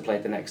vision to play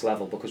at the next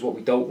level. Because what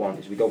we don't want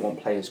is we don't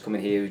want players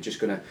coming here who are just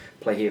going to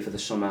play here for the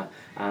summer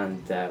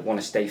and want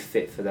to stay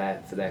fit for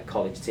their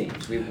college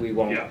teams. We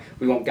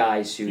want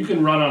guys who you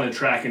can run on a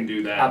track and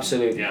do that.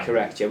 Absolutely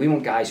correct. Yeah, we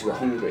want guys who are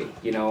hungry.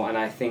 And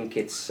I think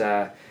it's.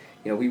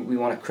 We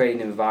want to create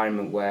an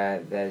environment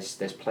where there's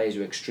players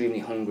who are extremely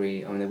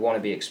hungry and they want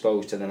to be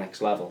exposed to the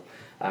next level,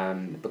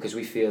 because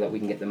we feel that we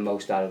can get the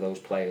most out of those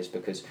players,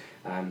 because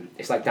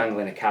it's like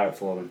dangling a carrot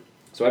for them.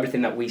 So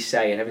everything that we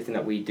say and everything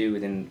that we do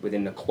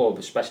within the club,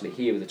 especially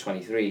here with the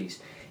 23s,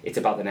 it's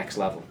about the next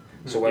level.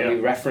 So when we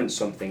reference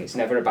something, it's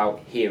never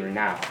about here and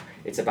now.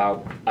 It's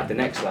about at the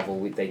next level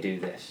they do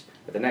this.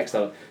 At the next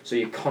level, so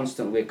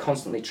we're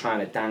constantly trying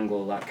to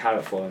dangle that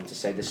carrot for them to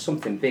say there's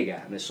something bigger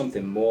and there's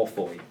something more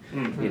for you,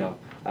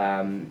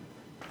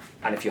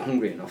 and if you're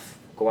hungry enough,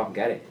 go out and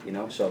get it,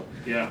 So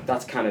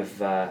that's kind of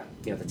the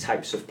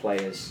types of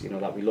players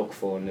that we look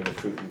for in the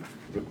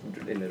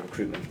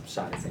recruitment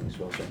side of things as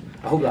well. So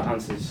I hope that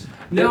answers.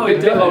 No, it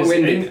does.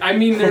 And, I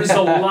mean, there's a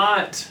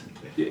lot.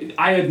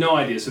 I had no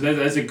idea, so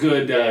that's a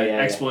good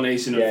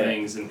explanation of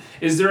things. And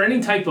is there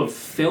any type of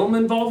film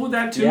involved with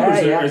that too,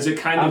 or is it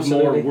kind of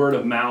more word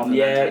of mouth and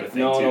that type of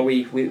thing too? No,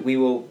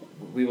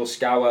 we will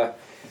scour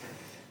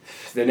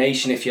the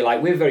nation, if you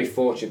like. We're very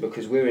fortunate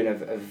because we're in a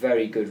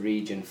very good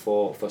region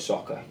for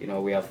soccer.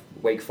 We have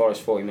Wake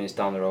Forest 40 minutes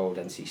down the road,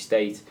 NC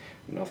State,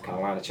 North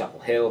Carolina,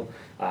 Chapel Hill,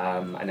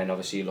 and then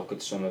obviously you look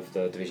at some of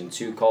the Division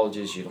 2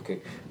 colleges. You look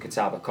at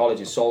Catawba College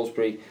in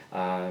Salisbury.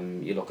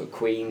 You look at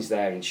Queen's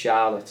there in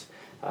Charlotte.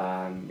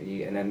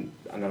 And then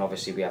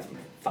obviously we have a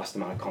vast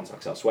amount of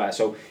contacts elsewhere,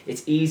 so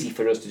it's easy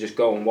for us to just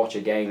go and watch a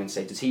game and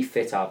say, does he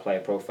fit our player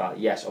profile?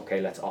 Yes,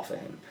 okay, let's offer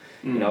him.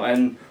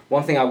 And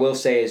one thing I will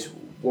say is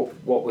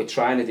what we're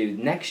trying to do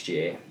next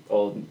year,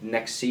 or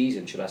next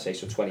season should I say,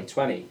 so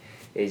 2020,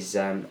 is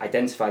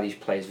identify these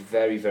players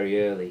very,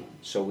 very early,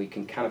 so we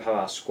can kind of have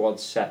our squad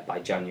set by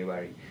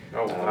January.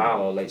 Oh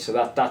wow! Or late. So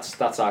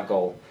that's our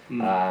goal.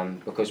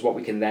 Because what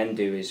we can then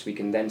do is we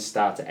can then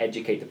start to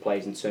educate the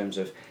players in terms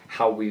of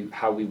how we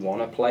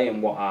want to play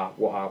and what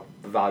our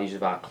values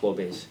of our club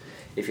is,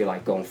 if you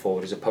like, going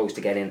forward, as opposed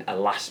to getting a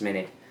last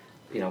minute,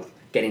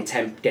 getting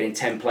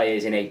 10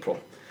 players in April.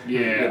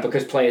 Yeah.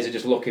 Because players are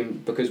just looking,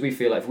 because we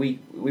feel like if we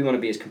want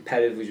to be as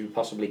competitive as we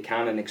possibly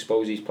can and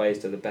expose these players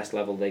to the best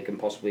level they can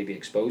possibly be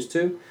exposed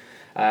to,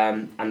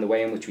 and the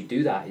way in which we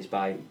do that is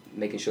by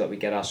making sure that we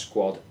get our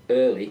squad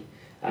early.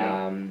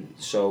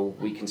 So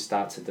we can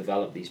start to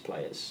develop these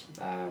players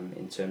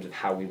in terms of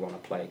how we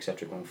want to play,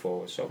 etc. going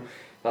forward. So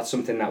that's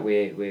something that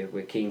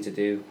we're keen to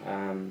do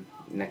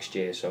next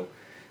year. So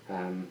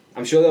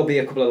I'm sure there'll be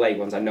a couple of late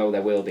ones. I know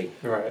there will be.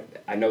 Right.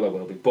 I know there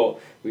will be, but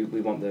we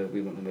want the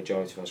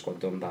majority of our squad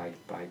done by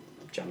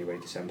January,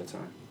 December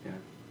time. Yeah.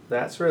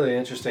 That's really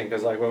interesting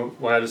because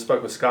when I just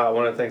spoke with Scott,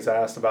 one of the things I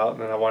asked about,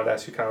 and I wanted to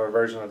ask you kind of a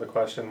version of the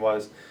question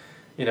was,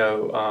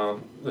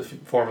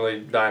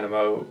 formerly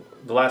Dynamo,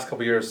 the last couple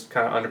of years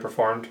kind of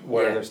underperformed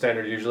where their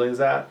standard usually is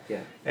at.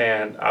 Yeah.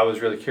 And I was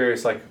really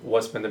curious,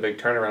 what's been the big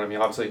turnaround? I mean,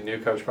 obviously, new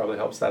coach probably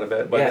helps that a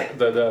bit. But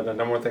the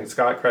number one thing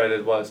Scott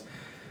credited was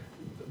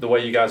the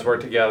way you guys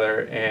work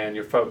together and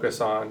your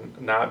focus on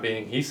not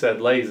being, he said,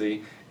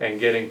 lazy and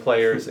getting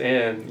players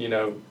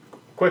in,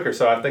 quicker.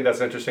 So I think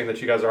that's interesting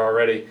that you guys are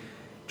already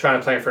trying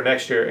to plan for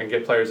next year and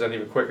get players in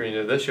even quicker than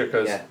you did this year,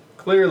 because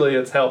clearly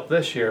it's helped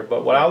this year.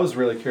 But what I was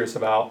really curious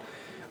about,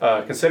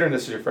 considering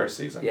this is your first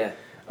season,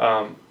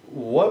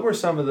 what were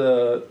some of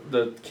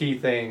the key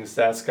things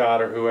that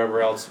Scott or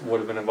whoever else would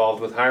have been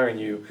involved with hiring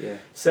you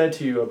said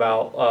to you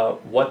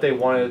about what they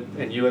wanted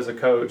and you as a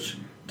coach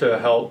to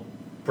help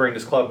bring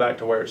this club back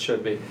to where it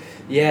should be?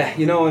 Yeah,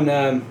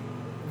 and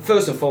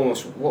first and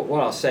foremost,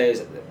 what I'll say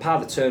is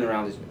part of the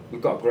turnaround is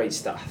we've got a great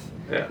staff.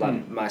 Yeah.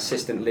 Like my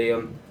assistant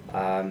Liam,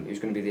 who's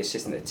going to be the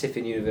assistant at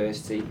Tiffin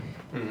University,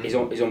 is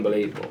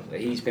unbelievable.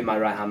 He's been my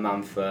right hand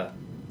man for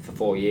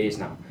 4 years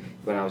now.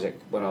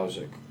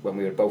 When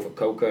we were both at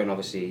Coca and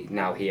obviously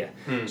now here.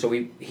 So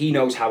he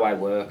knows how I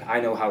work,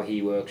 I know how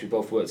he works, we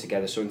both work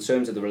together. So in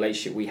terms of the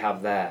relationship we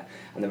have there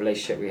and the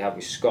relationship we have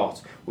with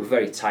Scott, we're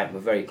very tight,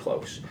 we're very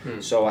close.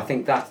 So I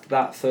think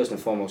that first and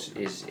foremost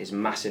is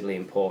massively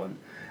important.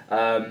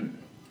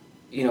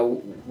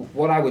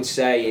 What I would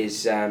say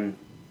is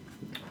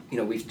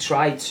we've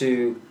tried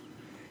to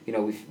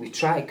we've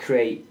tried to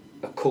create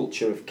a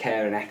culture of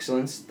care and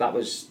excellence.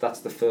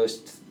 That's the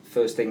first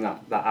thing that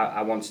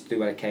I wanted to do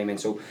when I came in.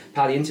 So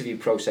part of the interview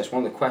process,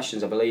 one of the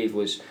questions I believe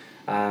was,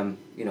 how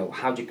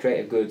do you create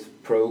a good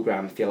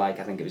program? If you like,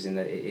 I think it was in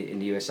the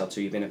USL2.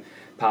 You've been a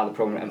part of the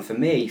program, and for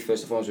me,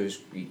 first and foremost, was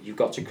you've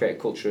got to create a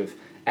culture of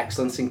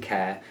excellence and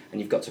care, and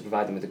you've got to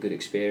provide them with a good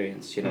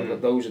experience.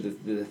 Those are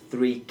the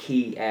three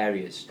key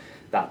areas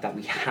that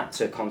we had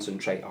to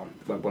concentrate on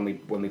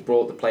when we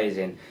brought the players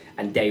in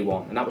and day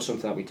one, and that was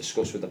something that we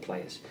discussed with the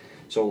players.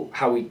 So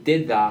how we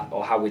did that,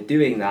 or how we're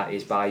doing that,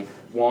 is by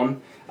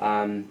one,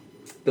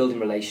 building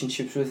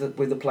relationships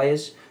with the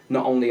players,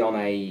 not only on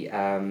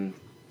a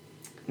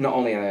not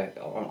only on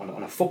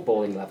a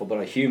footballing level but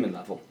on a human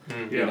level.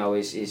 You know,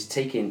 is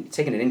taking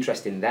an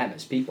interest in them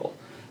as people.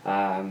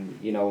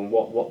 You know, and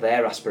what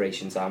their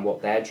aspirations are and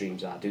what their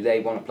dreams are. Do they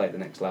want to play at the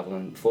next level?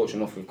 And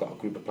fortunate enough, we've got a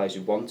group of players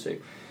who want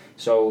to.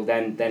 So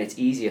then it's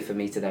easier for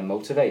me to then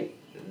motivate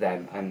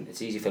them, and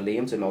it's easy for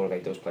Liam to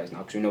motivate those players now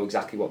because we know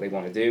exactly what they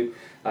want to do.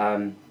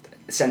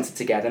 Sense of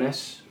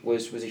togetherness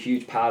was a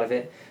huge part of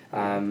it,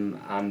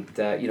 and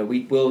you know,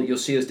 you'll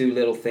see us do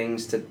little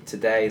things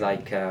today,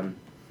 like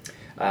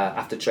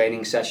after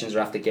training sessions or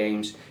after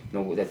games. You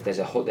know,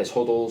 there's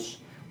huddles.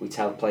 We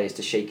tell players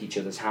to shake each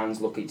other's hands,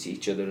 look at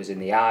each other as in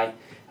the eye,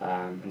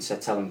 and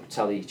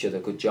tell each other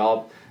good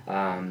job.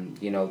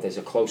 You know, there's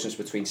a closeness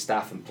between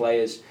staff and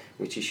players,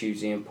 which is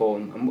hugely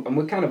important. And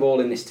we're kind of all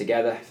in this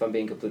together, if I'm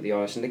being completely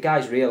honest. And the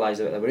guys realise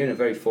that we're in a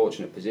very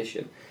fortunate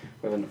position.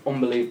 We have an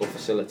unbelievable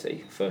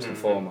facility, first and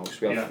foremost.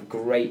 We have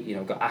great, you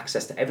know, got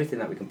access to everything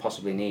that we can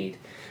possibly need.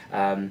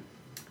 And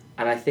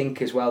I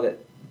think as well that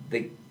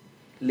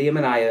Liam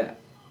and I,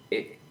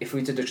 if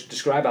we were to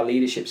describe our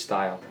leadership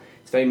style,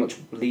 it's very much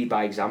lead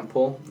by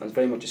example, and it's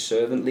very much a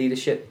servant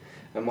leadership.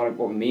 And what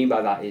we mean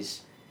by that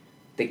is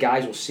the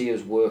guys will see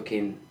us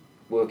working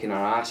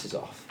our asses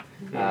off.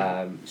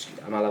 Am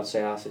I allowed to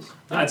say asses?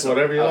 That's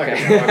Whatever you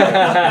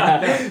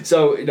like.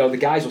 So, you know, the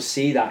guys will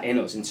see that in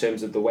us in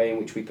terms of the way in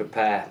which we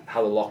prepare,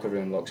 how the locker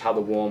room looks, how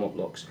the warm-up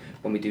looks,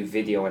 when we do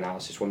video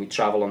analysis, when we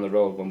travel on the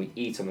road, when we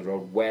eat on the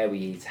road, where we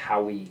eat,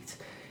 how we eat.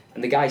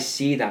 And the guys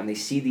see that, and they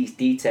see these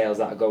details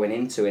that are going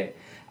into it,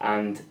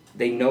 and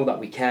they know that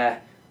we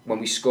care. When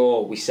we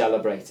score, we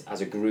celebrate as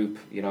a group.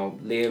 You know,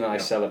 Liam and I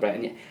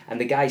celebrate, and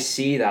the guys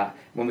see that.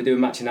 When we're doing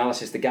match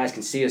analysis, the guys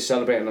can see us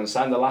celebrating on the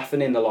side. They're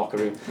laughing in the locker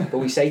room, but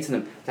we say to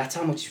them, "That's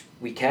how much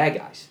we care,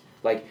 guys.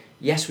 Like,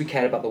 yes, we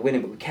care about the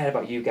winning, but we care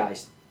about you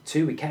guys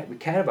too. We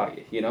care about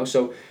you. You know."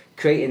 So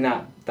creating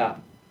that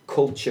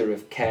culture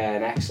of care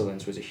and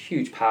excellence was a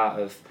huge part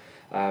of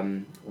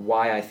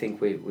why I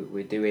think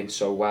we're doing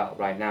so well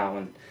right now,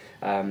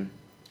 and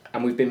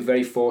we've been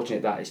very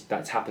fortunate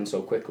that's happened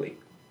so quickly.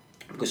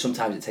 Because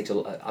sometimes it takes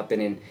I've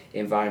been in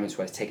environments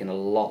where it's taken a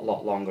lot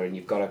longer, and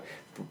you've got to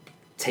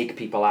take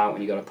people out,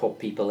 and you've got to put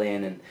people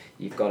in, and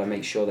you've got to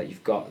make sure that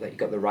you've got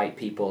the right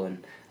people.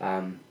 And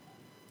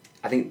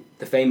I think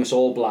the famous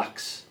All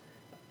Blacks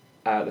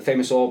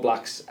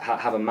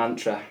have a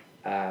mantra,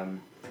 and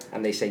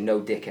they say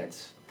no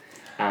dickheads.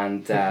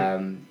 And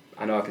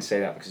I know I can say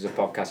that because of a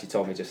podcast you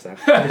told me just then.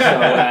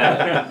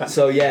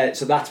 So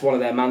that's one of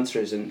their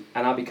mantras, and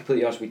I'll be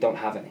completely honest, we don't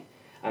have any.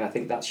 And I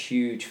think that's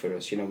huge for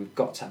us. You know, we've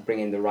got to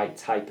bring in the right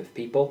type of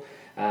people,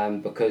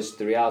 because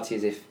the reality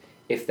is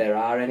if there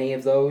are any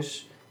of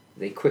those,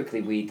 they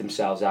quickly weed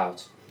themselves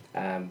out.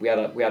 We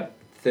had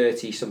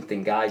 30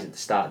 something guys at the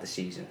start of the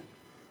season.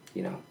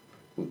 You know,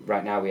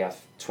 right now we have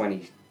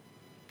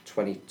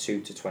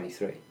 22 to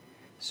 23.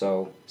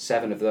 So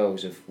 7 of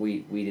those have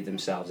weeded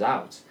themselves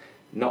out.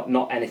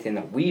 Not anything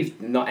that we've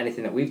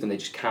done. They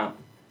just can't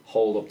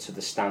hold up to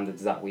the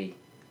standards that we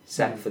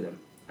set for them,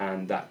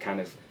 and that kind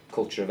of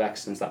culture of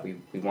excellence that we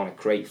want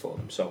to create for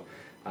them. So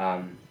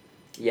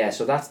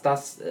so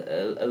that's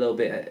a little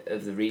bit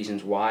of the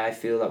reasons why I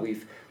feel that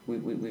we've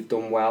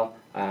done well,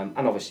 and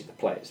obviously the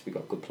players. We've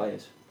got good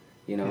players.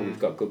 You know, we've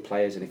got good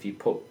players, and if you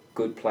put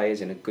good players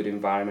in a good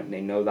environment and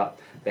they know that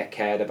they're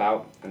cared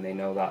about and they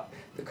know that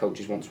the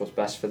coaches want what's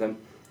best for them,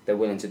 they're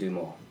willing to do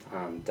more,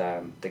 and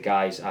the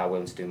guys are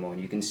willing to do more.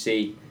 And you can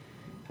see,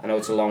 I know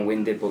it's a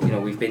long-winded, but you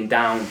know, we've been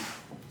down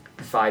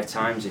 5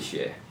 times this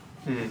year.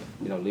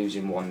 You know,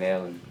 losing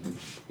 1-0, and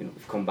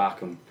we've come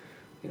back, and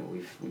you know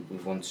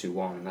we've won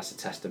 2-1, and that's a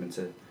testament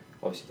to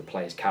obviously the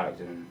players'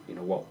 character and you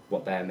know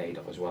what they're made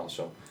of as well.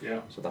 So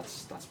so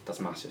that's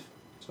massive.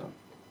 So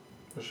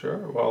for sure.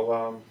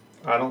 Well,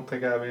 I don't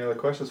think I have any other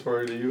questions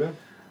for you. Do you, Ben?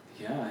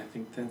 Yeah, I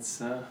think that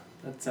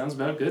sounds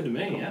about good to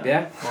me. Yeah.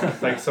 Yeah. Well,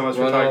 thanks so much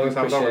for taking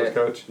time over with,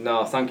 Coach.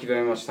 No, thank you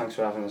very much. Thanks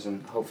for having us,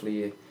 and hopefully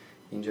you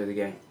enjoy the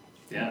game.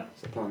 Yeah.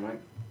 That's the plan, right?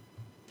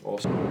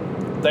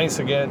 Awesome. Thanks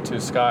again to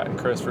Scott and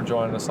Chris for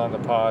joining us on the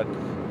pod.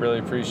 Really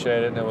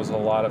appreciate it, and it was a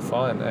lot of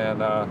fun.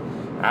 And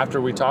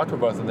after we talked with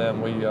both of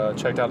them, we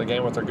checked out the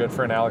game with our good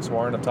friend Alex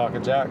Warren of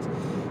Talking Jacks.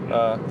 It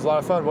was a lot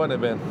of fun, wasn't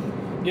it, Ben?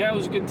 Yeah, it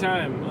was a good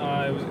time.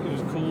 It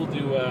was cool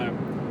to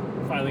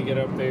finally get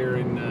up there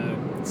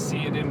and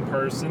see it in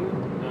person.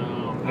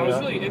 I was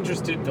really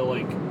interested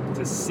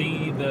to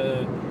see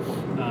the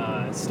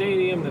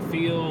stadium, the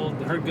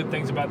field. Heard good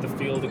things about the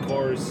field, of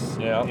course.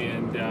 Yeah.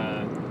 And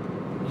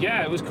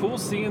it was cool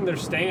seeing their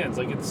stands.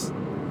 Like, it's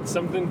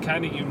something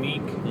kind of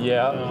unique.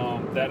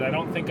 Yeah. That I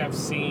don't think I've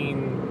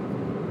seen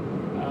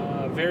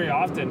very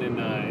often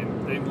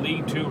in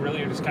League Two,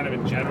 really, or just kind of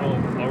in general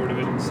in lower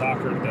division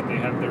soccer, that they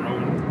have their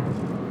own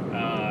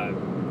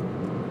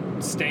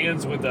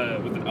stands with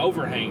an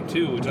overhang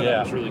too, which I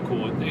thought was really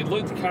cool. It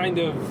looked kind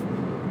of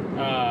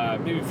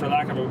maybe, for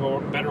lack of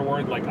a better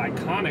word, like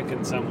iconic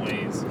in some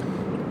ways.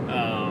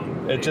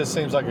 It just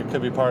seems like it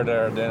could be part of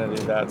their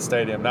identity, that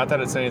stadium. Not that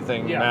it's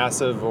anything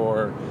massive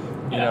or,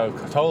 you know,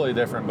 totally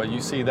different, but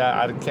you see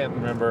that. I can't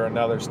remember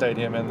another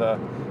stadium in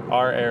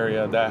our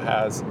area that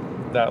has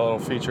that little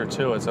feature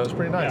to it. So it was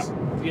pretty nice.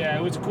 Yeah,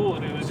 it was cool.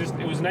 And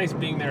it was nice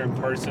being there in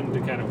person to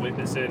kind of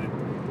witness it.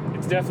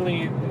 It's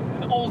definitely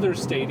an older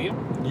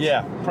stadium.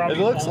 Yeah, Probably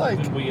it looks older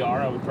like than we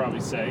are, I would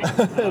probably say.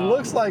 it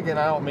looks like, and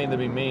I don't mean to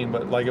be mean,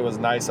 but like it was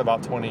nice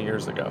about 20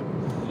 years ago.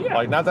 Yeah.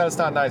 Like, not that it's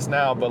not nice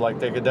now, but like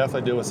they could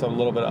definitely do with some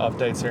little bit of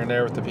updates here and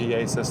there with the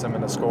PA system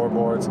and the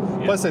scoreboards.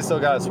 Yeah. Plus, they still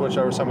got to switch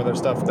over some of their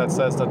stuff that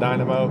says the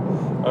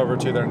Dynamo over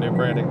to their new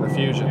branding, the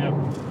Fusion.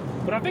 Yeah.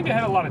 But I think it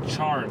had a lot of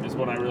charm, is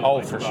what I really Oh,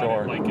 liked for about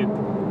sure. it. Like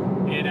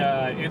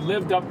it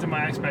lived up to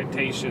my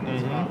expectations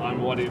Mm-hmm.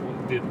 on what it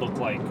did look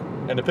like.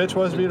 And the pitch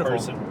was in beautiful.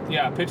 person.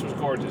 Yeah, pitch was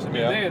gorgeous. I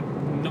mean, Yeah. they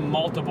had the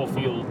multiple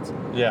fields,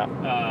 Yeah.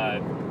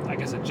 I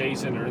guess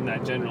adjacent or in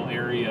that general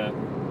area,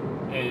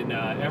 and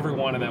every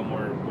one of them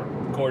were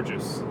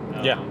gorgeous.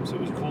 Yeah. So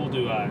it was cool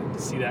to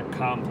see that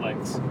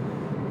complex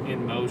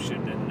in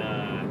motion,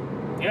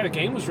 and the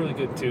game was really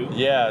good too.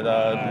 Yeah,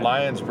 the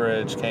Lions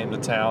Bridge came to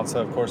town,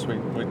 so of course we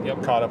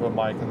Yep. caught up with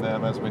Mike and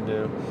them as we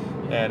do.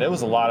 And it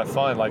was a lot of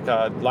fun. Like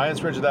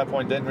Lions Bridge at that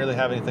point didn't really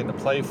have anything to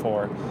play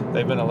for.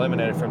 They've been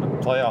eliminated from the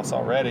playoffs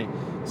already.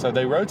 So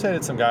they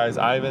rotated some guys.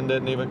 Ivan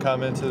didn't even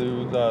come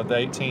into the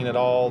 18 at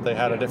all. They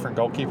had a different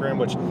goalkeeper in,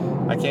 which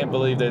I can't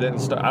believe they didn't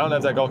start. I don't know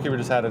if that goalkeeper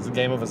just had his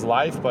game of his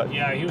life, but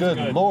Yeah, he was good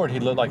good. Lord, he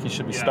looked like he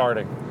should be Yeah.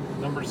 starting.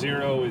 Number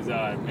 0 is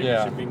maybe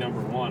Yeah. should be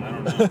number 1. I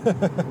don't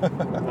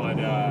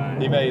know.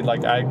 But He made,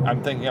 like,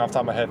 I'm thinking off the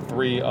top of my head,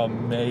 3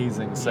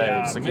 amazing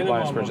saves to keep minimum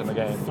Lions Bridge in the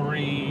of game.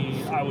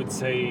 3, I would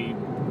say,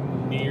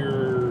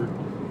 near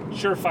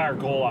surefire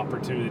goal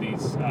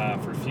opportunities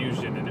for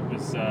Fusion, and it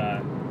was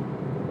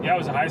it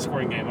was a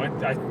high-scoring game.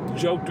 I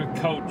joked with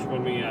Coach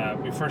when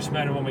we first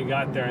met him when we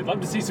got there. I'd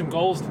love to see some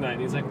goals tonight.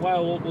 And he's like,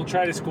 "Well, we'll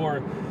try to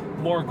score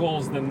more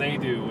goals than they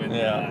do," and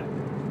Yeah.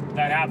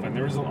 that happened.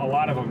 There was a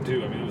lot of them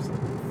too. I mean, it was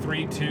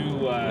 3-2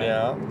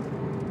 Yeah.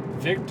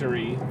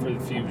 victory for the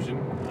Fusion.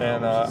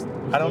 And which is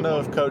I don't good know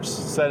one. if Coach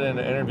said in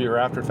an interview or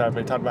after the fact, but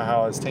he talked about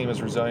how his team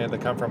is resilient. They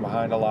come from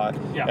behind a lot.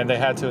 Yeah. And they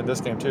had to in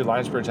this game, too.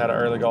 Lionsbridge had an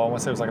early goal. I want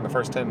to say it was like in the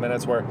first 10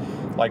 minutes where,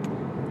 like,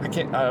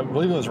 I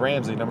believe it was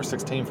Ramsey, number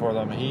 16 for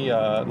them. He,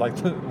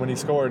 when he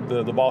scored,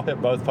 the ball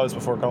hit both posts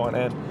before going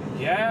in.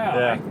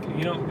 Yeah.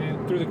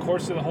 Through the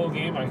course of the whole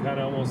game, I kind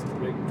of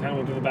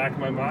went to the back of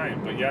my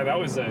mind. But yeah, that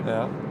was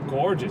a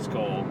gorgeous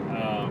goal.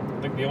 I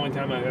think the only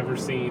time I've ever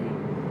seen,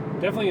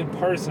 definitely in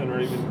person or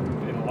even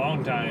in a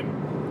long time,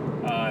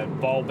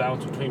 ball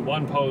bounce between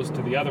one post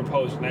to the other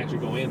post and actually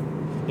go in.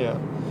 Yeah.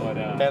 But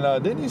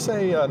And didn't you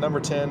say number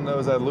 10,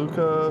 was that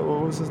Luca?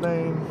 What was his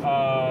name?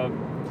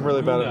 I'm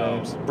really bad at Bruno.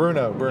 names.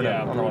 Bruno.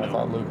 Yeah, I don't know why I Bruno.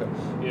 thought Luca.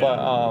 Yeah.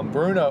 But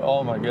Bruno,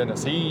 oh my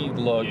goodness, he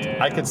looked. Yeah.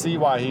 I could see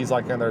why he's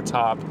like in their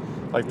top,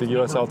 like the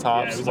USL it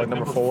tops, was like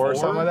number 4 or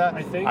something like that.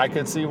 I think. I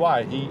could see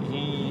why. He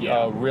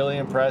Yeah. really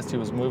impressed. He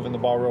was moving the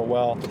ball real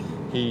well.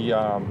 He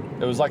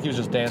it was like he was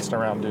just dancing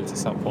around dudes at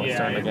some points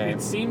during the game.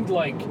 It seemed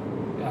like,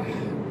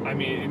 I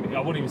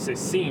wouldn't even say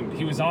seemed.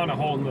 He was on a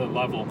whole nother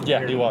level compared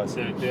Yeah, he was.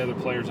 to the other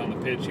players on the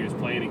pitch he was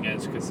playing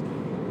against. Because,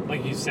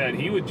 like you said,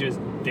 he would just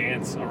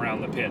dance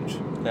around the pitch.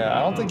 Yeah,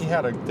 I don't think he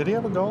had a. Did he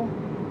have a goal?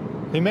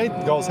 He made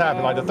goals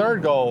happen. Like the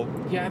third goal.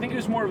 Yeah, I think he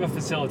was more of a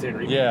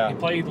facilitator. Yeah. He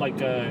played like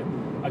a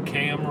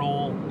cam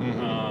role.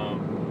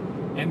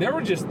 Mm-hmm. And there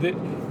were just,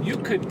 you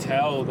could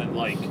tell that,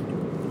 like,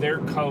 their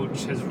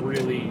coach has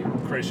really,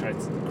 Chris,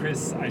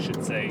 I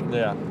should say,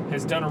 Yeah.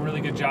 has done a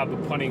really good job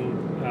of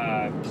putting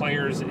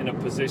players in a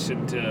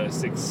position to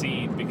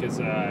succeed because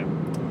I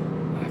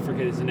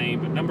forget his name,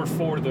 but number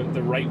 4,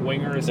 the right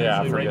winger, Yeah, I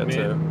essentially right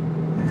forget mid.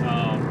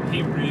 too.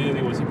 He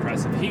really was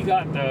impressive. He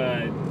got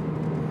the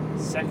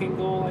second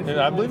goal, I think. And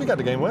I believe he got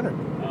the game winner.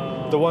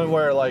 The one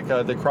where like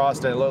they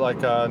crossed and it looked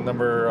like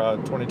number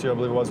 22, I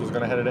believe it was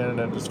going to head it in and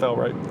then just fell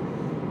right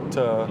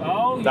to.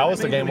 Oh, yeah, that was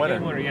the maybe game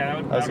winner. Yeah,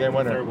 That was the game the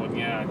winner. third one.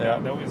 Yeah, Yeah.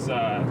 that was.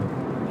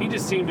 He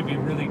just seemed to be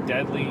really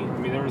deadly. I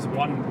mean, there was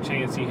one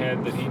chance he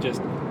had that he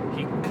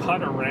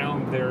cut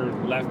around their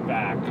left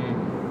back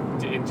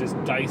and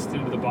just diced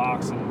into the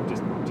box and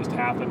just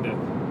happened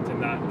to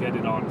not get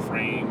it on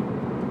frame.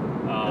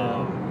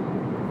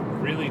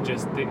 Really,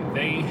 just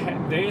they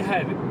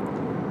had,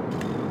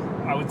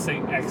 I would say,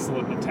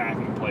 excellent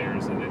attacking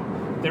players,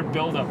 and their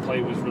build-up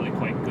play was really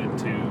quite good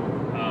too.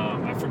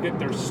 I forget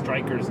their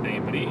striker's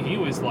name, but he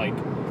was like,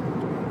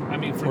 I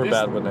mean, for We're this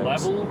bad with names.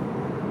 level,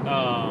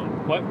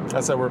 what? I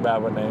said we're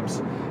bad with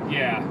names.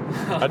 Yeah.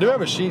 I do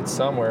have a sheet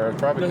somewhere. I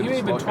probably No, could he may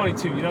have been just look at it.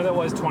 22. You know, that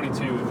was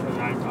 22. And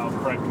I'll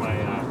correct my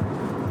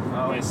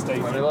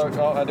statement. Let me look.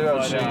 Oh, I do have a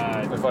But,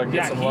 sheet. If I can get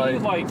yeah, some he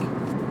light.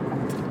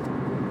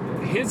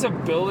 his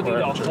ability Or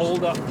to amateurs.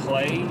 hold up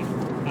play.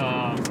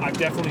 I've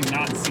definitely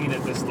not seen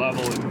at this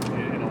level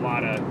in a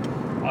lot of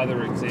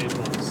other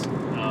examples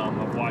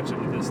of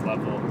watching at this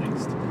level at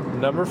least.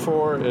 Number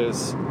 4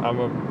 is,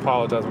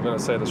 apologize, I'm going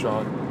to say this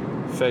wrong.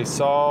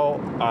 Faisal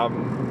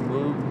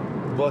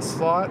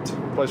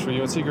Amublaslat, plays for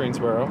UNC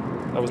Greensboro.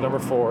 That was number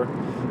 4.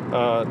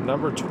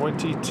 Number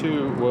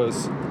 22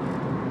 was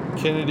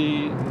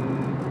Kennedy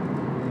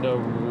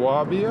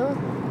Nawabia.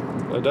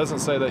 It doesn't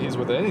say that he's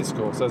with any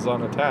school. It says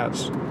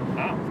unattached.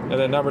 Wow. And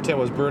then number 10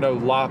 was Bruno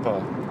Lapa.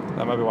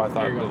 That might be why I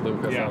thought There you the go.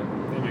 Luka Yeah,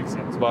 thing. that makes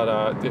sense.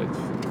 But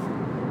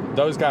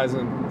those guys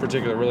in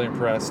particular really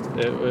impressed.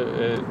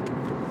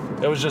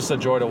 It was just a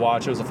joy to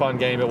watch. It was a fun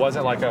game. It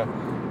wasn't like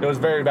it was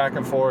very back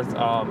and forth.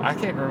 I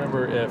can't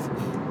remember if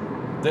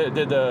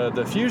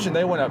the Fusion,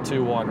 they went up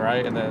 2-1,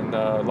 right? And then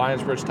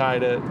Lionsbridge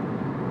tied it,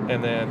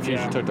 and then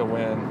Fusion took the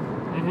win.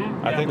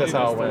 Mm-hmm. I think that's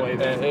how it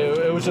went. And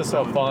it was just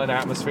a fun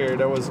atmosphere.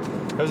 There was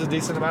a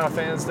decent amount of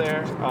fans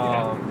there,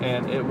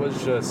 and it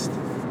was just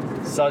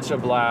such a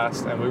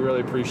blast. And we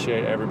really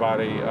appreciate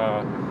everybody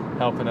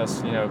helping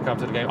us, come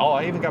to the game. Oh,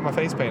 I even got my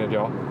face painted,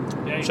 y'all.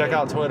 Yeah, you Check did.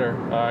 out Twitter.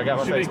 I got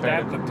my Should face make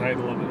that painted. the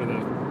title of it, or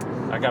the.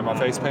 I got my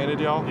face painted,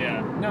 y'all.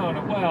 Yeah. No.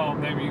 Well,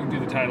 maybe you can do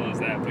the title as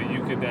that, but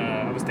you could.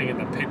 I was thinking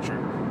the picture.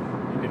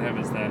 You could have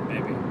as that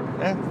maybe.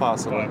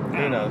 Possibly. But,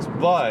 Who knows?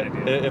 But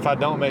if I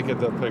don't make it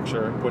the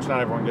picture, which not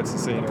everyone gets to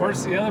see anyway,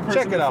 The other person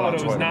check in it the out on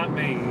photo was Twitter. not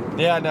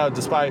me. Yeah, no,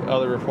 despite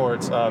other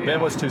reports, Yeah. Ben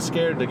was too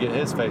scared to get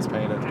his face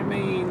painted. I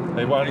mean.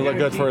 He wanted to I look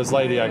gotta good for keep his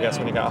lady, my, I guess,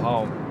 when he got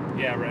home.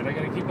 Yeah, right. I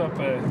got to keep up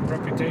a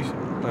reputation.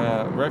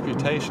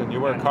 Reputation.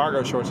 You wear Yeah.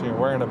 cargo shorts and you're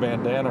wearing a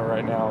bandana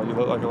right now. You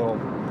look like a little,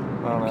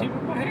 I don't know.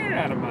 Keeping my hair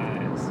out of my eyes.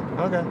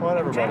 Okay,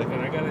 whatever, buddy.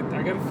 I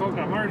got to focus.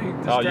 I'm already.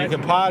 Oh, you can distracted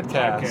with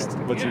podcast,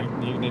 podcasting. but Yeah.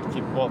 you need to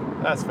keep. Well,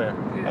 that's fair.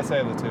 Yeah. I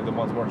say the two. The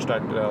one's more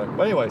distracted than the other.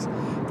 But anyways,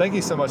 thank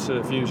you so much to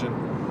the Fusion.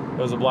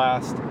 It was a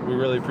blast. We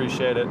really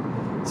appreciate it.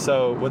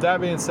 So with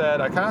that being said,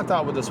 I kind of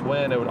thought with this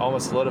win, it would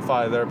almost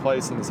solidify their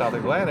place in the South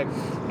Atlantic,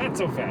 Not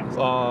so fast.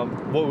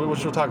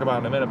 which we'll talk about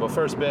in a minute. But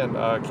first, Ben,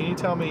 can you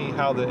tell me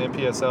how the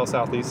NPSL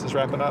Southeast is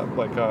wrapping up?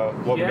 Like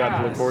what we got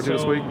to look forward to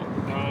this week?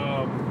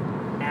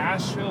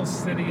 Asheville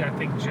City, I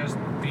think, just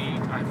beat.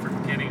 I'm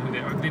forgetting who they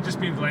are. They just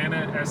beat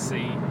Atlanta SC,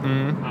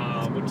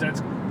 which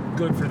that's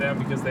good for them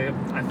because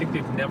I think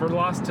they've never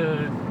lost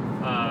to.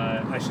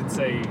 I should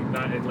say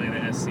not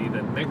Atlanta SC, the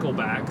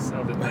Nickelbacks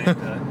of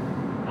Atlanta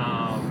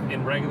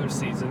in regular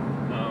season.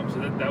 So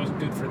that was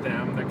good for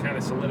them. That kind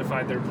of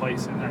solidified their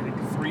place in, I think,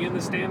 3 in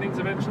the standings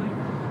eventually.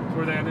 Is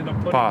where they ended up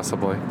putting.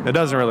 Possibly. It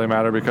doesn't really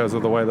matter because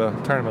of the way the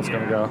tournament's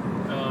going to go.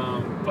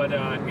 But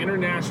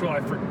international,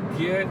 I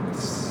forget.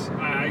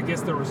 I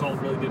guess the result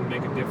really didn't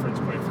make a difference,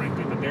 quite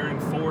frankly. But they're in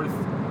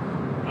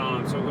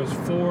 4th. So it was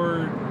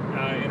 4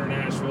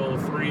 international,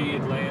 3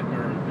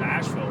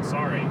 Asheville.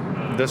 Sorry.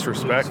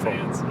 Disrespectful.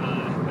 Blues fans.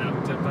 That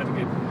was about to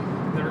get.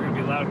 They're going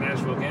to be loud in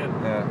Nashville again.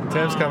 Yeah,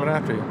 Tim's coming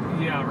after you.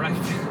 Yeah, right.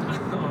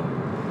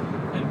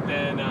 And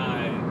then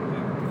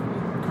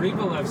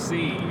Greenville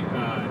FC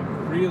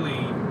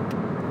really.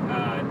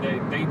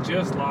 They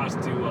just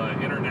lost to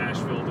Inter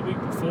Nashville the week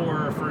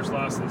before, first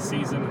loss of the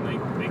season, and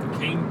they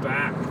came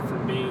back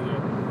from being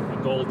a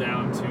goal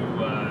down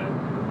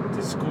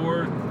to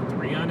score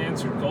 3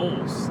 unanswered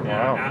goals.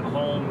 Wow. At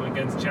home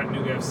against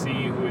Chattanooga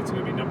FC, who is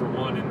going to be number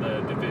 1 in the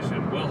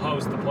division. Will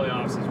host the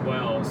playoffs as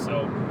well.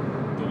 So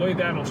the way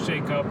that'll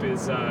shake up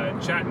is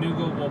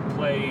Chattanooga will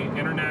play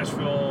Inter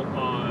Nashville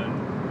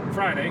on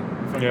Friday,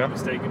 if I'm not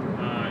mistaken.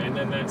 And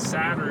then that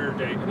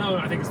Saturday, no,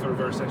 I think it's the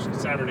reverse actually.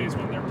 Saturday is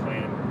when they're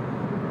playing.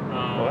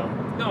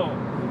 No.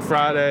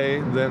 Friday,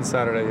 then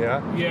Saturday,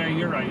 yeah? Yeah,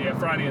 you're right. Yeah,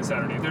 Friday and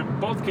Saturday.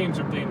 Both games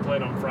are being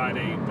played on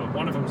Friday, but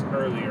one of them's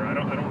earlier. I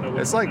don't know what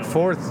It's like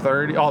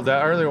 4:30. Oh,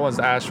 the earlier one's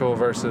Asheville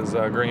versus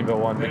Greenville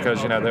one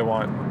because, they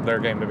want their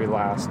game to be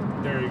last.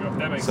 There you go.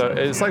 That makes So sense.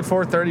 it's like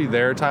 4:30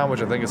 their time,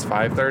 which I think is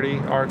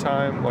 5:30 our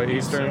time, like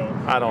Eastern. So,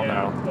 I don't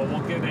know. Well,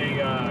 we'll get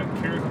a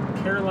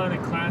Carolina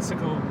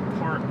Classical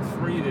Part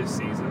 3 this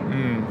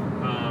season,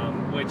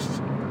 which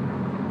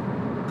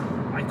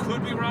I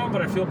could be wrong,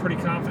 but I feel pretty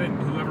confident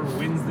whoever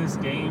wins this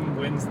game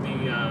wins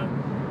the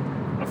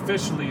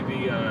officially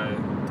the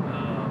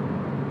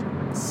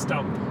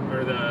stump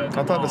or the. I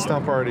thought the log.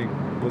 stump already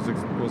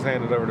was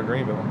handed over to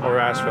Greenville or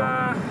Asheville.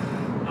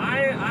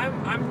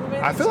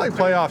 I feel like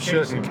playoffs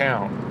shouldn't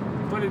count.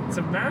 But it's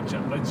a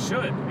matchup. It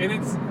should, and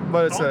it's.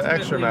 But it's an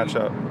extra ultimately-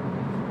 matchup.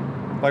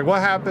 Like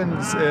what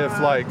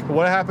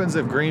happens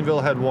if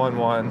Greenville had won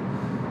one,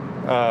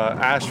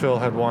 Asheville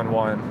had won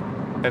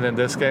one, and then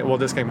this game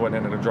wouldn't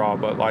end in a draw.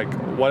 But like,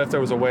 what if there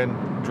was a win,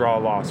 draw,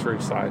 loss for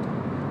each side?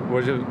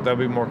 That'd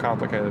be more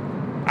complicated.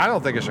 I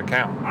don't think it should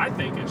count. I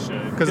think it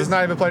should Because it's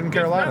not even played in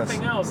Carolinas. If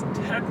nothing else,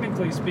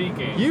 technically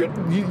speaking,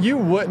 You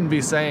wouldn't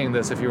be saying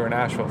this if you were an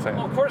Asheville fan.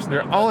 Well, of course not.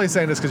 You're only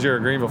saying this because you're a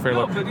Greenville fan.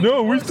 No, Like, but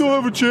no, we of still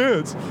course- have a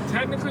chance.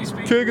 technically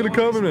speaking, Can't get a the only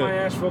reason covenant. why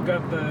Asheville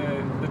got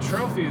the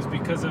trophy is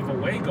because of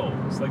away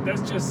goals. Like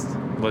that's just.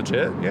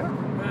 Legit, yeah.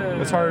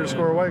 It's harder to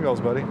score away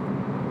goals, buddy.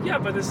 Yeah,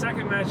 but the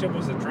second matchup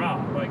was a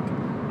draw. Like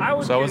I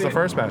would. So get was the it-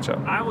 first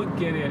matchup. I would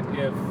get it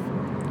if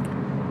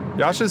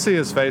Y'all should see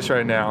his face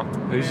right now.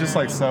 He's just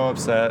like Yeah. so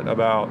upset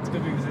about. it's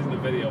good because it's in the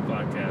video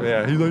podcast.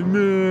 Yeah, he's like,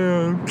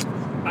 man.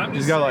 I'm just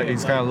He's got like saying,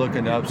 he's kind of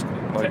looking up.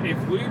 Like, if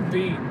we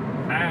beat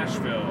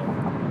Asheville,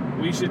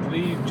 we should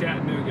leave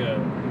Chattanooga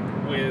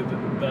with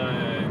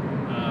the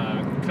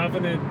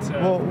covenant.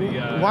 well,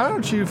 why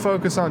don't you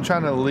focus on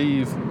trying to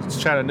leave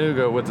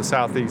Chattanooga with the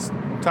Southeast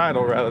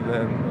title rather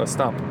than a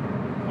stump?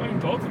 I mean,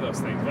 both of those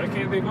things. Why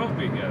can't they both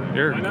be together?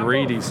 You're Why not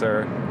greedy, both?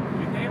 sir.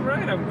 You're damn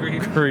right, I'm greedy.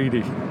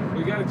 Greedy. We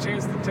We got a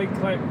chance to take the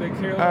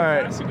Carolina All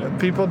right. Classic.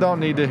 People don't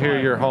need to hear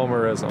your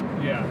homerism.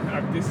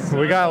 Yeah, this is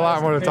We got a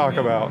lot more to talk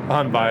opinion. about.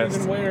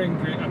 Unbiased. I'm not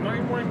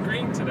even wearing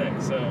green today,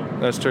 so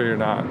That's true. You're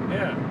not.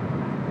 yeah.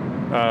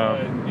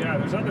 Yeah,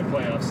 there's other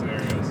playoff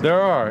scenarios. There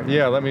are.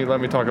 Yeah, let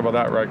me talk about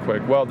that right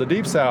quick. Well, the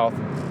Deep South,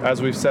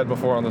 as we've said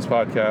before on this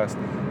podcast,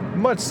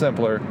 much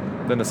simpler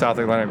than the South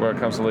Atlantic when it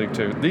comes to League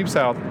Two. Deep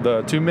South,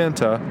 the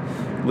Tumenta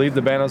lead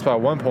the Bantams by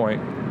 1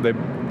 point. They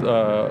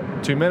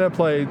Tumenta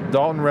play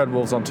Dalton Red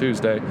Wolves on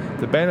Tuesday.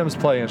 The Bantams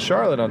play in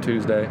Charlotte on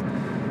Tuesday,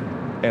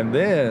 and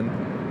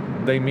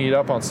then they meet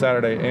up on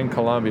Saturday in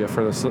Columbia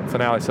for the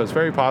finale. So it's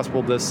very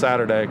possible this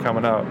Saturday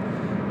coming up,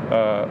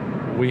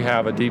 we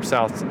have a Deep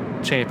South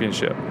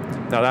championship.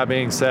 Now that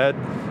being said,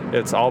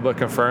 it's all but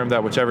confirmed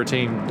that whichever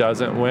team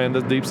doesn't win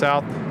the Deep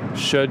South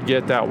should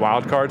get that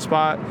wild card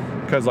spot,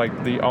 because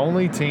like the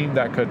only team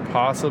that could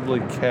possibly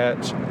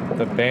catch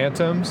the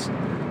Bantams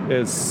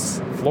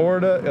is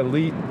Florida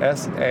Elite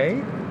SA.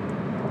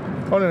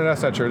 Oh no,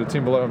 that's not true. The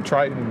team below them,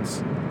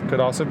 Tritons, could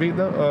also beat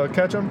them,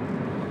 catch them.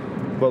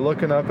 But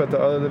looking up at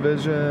the other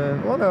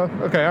division, well, no,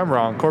 okay, I'm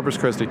wrong. Corpus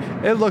Christi.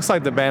 It looks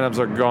like the Bantams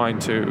are going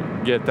to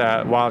get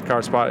that wild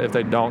card spot if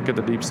they don't get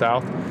the Deep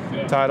South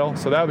title,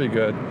 so that would be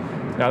good.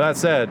 Now that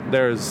said,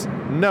 there's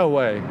no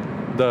way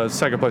the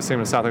second place team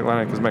in South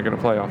Atlantic is making the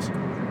playoffs,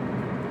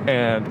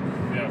 and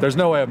there's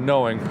no way of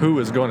knowing who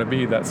is going to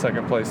be that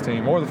second place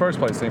team or the first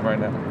place team right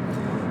now.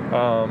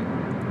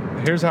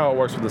 Here's how it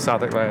works with the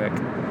South Atlantic.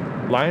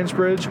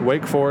 Lionsbridge,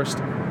 Wake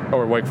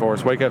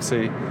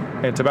FC,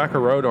 and Tobacco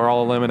Road are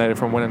all eliminated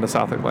from winning the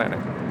South Atlantic.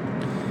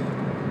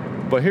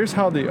 But here's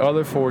how the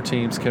other 4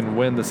 teams can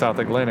win the South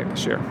Atlantic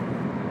this year.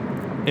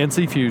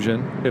 NC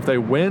Fusion, if they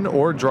win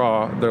or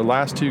draw their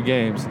last 2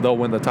 games, they'll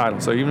win the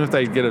title. So even if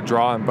they get a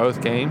draw in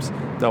both games,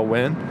 they'll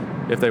win.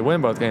 If they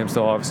win both games,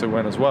 they'll obviously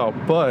win as well.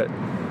 But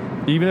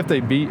even if they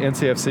beat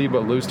NCFC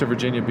but lose to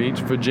Virginia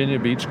Beach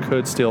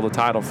could steal the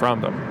title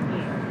from them.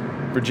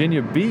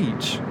 Virginia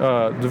Beach,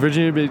 the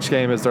Virginia Beach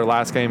game is their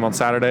last game on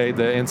Saturday.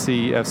 The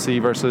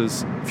NCFC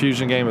versus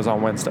Fusion game is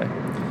on Wednesday.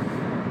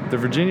 The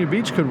Virginia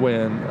Beach could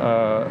win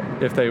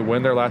if they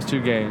win their last 2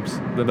 games,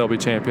 then they'll be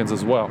champions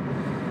as well.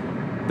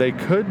 They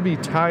could be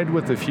tied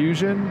with the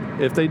Fusion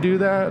if they do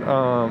that,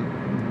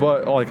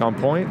 but like on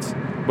points.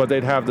 But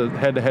they'd have the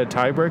head-to-head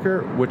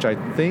tiebreaker, which I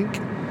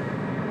think,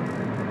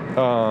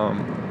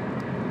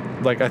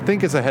 I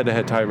think it's a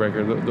head-to-head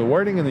tiebreaker. The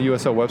wording in the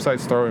USL website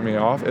is throwing me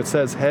off. It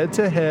says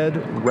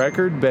head-to-head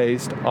record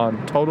based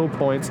on total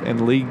points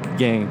in league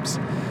games.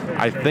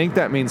 I think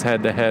that means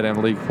head-to-head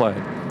in league play.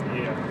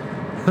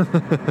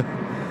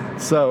 Yeah.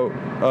 So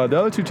the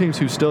other 2 teams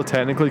who still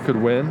technically could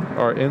win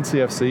are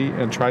NCFC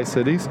and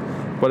Tri-Cities,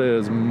 but it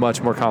is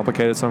much more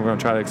complicated, so I'm going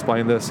to try to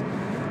explain this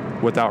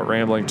without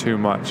rambling too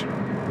much.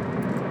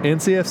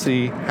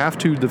 NCFC have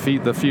to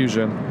defeat the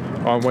Fusion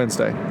on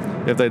Wednesday.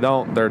 If they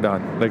don't, they're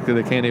done.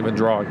 They can't even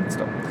draw against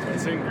them.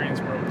 It's in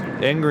Greensboro,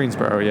 too. In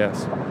Greensboro,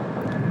 yes.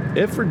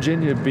 If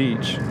Virginia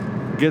Beach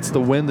gets the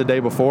win the day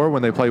before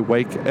when they play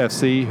Wake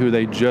FC, who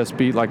they just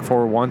beat like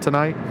 4-1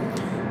 tonight,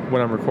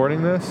 when I'm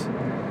recording this,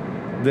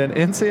 then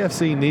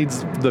NCFC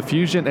needs the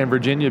Fusion and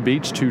Virginia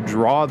Beach to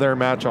draw their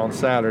match on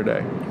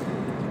Saturday.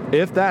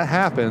 If that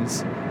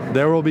happens,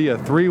 there will be a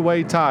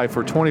 3-way tie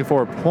for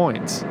 24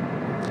 points.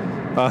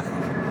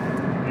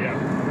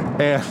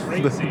 And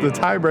the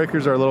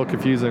tiebreakers are a little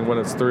confusing when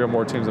it's 3 or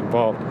more teams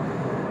involved.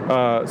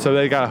 So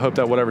they got to hope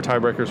that whatever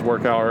tiebreakers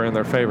work out are in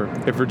their favor.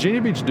 If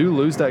Virginia Beach do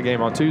lose that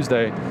game on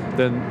Tuesday,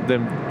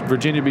 then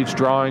Virginia Beach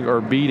drawing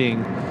or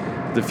beating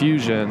the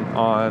Fusion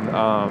on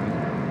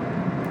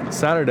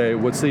Saturday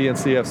would see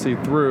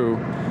NCFC through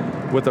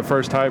with the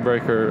first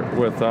tiebreaker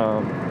with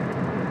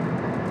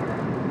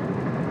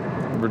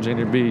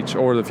Virginia Beach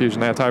or the Fusion.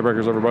 They have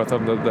tiebreakers over both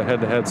of them, the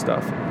head-to-head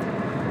stuff.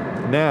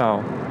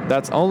 Now,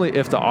 that's only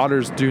if the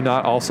Otters do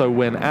not also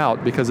win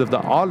out, because if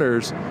the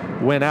Otters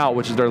win out,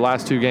 which is their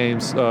last 2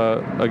 games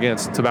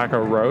against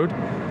Tobacco Road,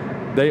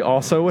 they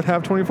also would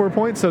have 24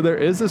 points. So there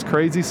is this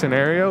crazy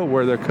scenario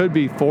where there could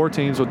be 4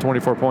 teams with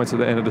 24 points at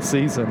the end of the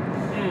season,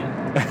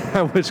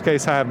 in which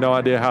case I have no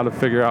idea how to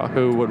figure out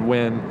who would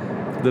win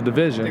the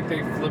division. I think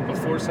they flip a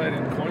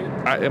 4-sided coin.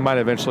 It might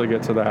eventually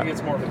get to that. I think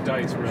it's more of a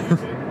dice, really, but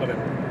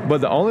whatever.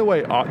 But the only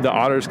way the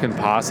Otters can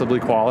possibly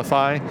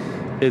qualify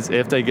is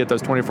if they get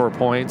those 24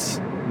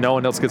 points. No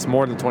one else gets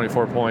more than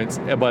 24 points,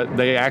 but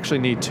they actually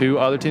need 2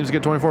 other teams to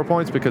get 24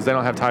 points because they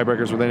don't have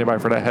tiebreakers with anybody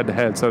for that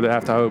head-to-head, so they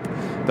have to hope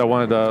that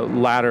one of the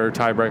latter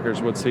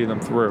tiebreakers would see them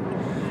through.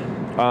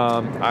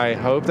 I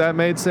hope that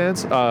made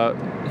sense.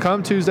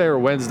 Come Tuesday or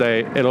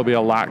Wednesday, it'll be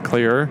a lot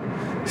clearer.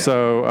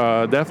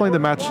 So definitely the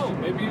match.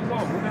 Maybe it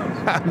won't. Who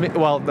knows? I mean,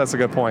 well, that's a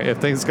good point. If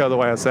things go the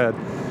way I said,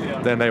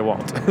 then they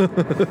won't.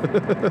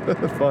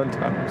 Fun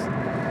times.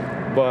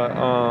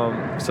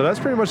 But so that's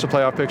pretty much the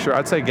playoff picture.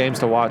 I'd say games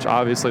to watch.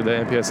 Obviously, the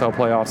NPSL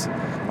playoffs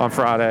on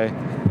Friday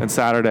and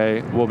Saturday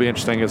will be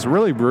interesting. It's a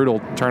really brutal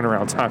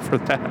turnaround time for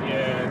that.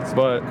 Yeah,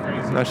 but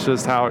crazy. That's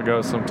just how it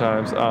goes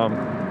sometimes.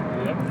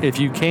 If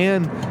you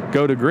can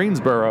go to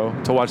Greensboro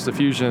to watch the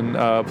Fusion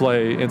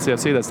play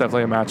NCFC, that's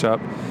definitely a matchup.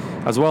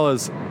 As well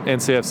as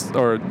NCF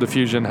or the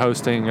Fusion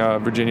hosting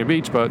Virginia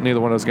Beach, but neither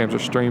one of those games are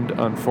streamed,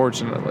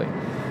 unfortunately.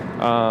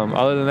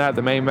 Other than that,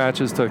 the main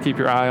matches to keep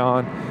your eye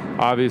on,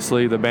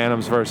 obviously the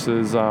Bantams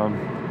versus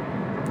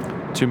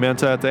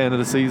Tumenta at the end of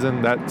the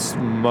season. That's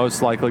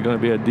most likely going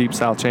to be a Deep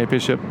South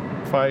Championship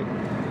fight.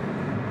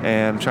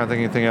 And I'm trying to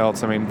think of anything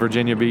else. I mean,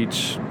 Virginia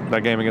Beach,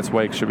 that game against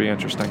Wake should be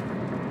interesting.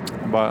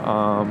 But,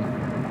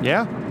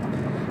 yeah.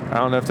 I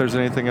don't know if there's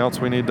anything else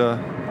we need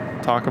to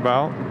talk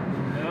about.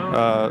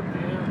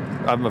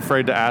 I'm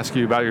afraid to ask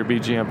you about your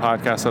BGM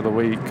podcast of the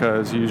week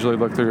because you usually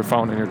look through your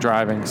phone and you're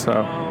driving. So,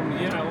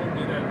 Yeah, I won't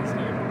do that this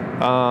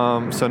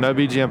time. so no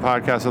BGM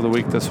podcast of the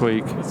week this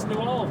week. Listen to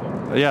all of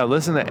them. Yeah,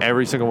 listen to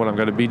every single one of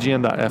them. Go to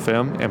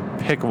bgn.fm and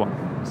pick one.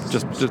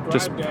 Just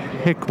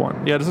pick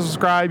one. Yeah, just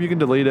subscribe. You can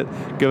delete it.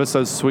 Give us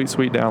those sweet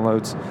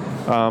downloads.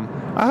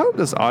 I hope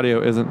this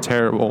audio isn't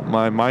terrible.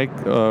 My mic,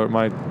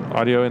 my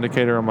audio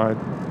indicator on my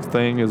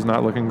thing is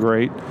not looking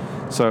great.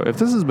 So if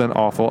this has been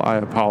awful, I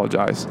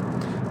apologize.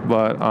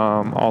 But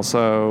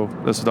also,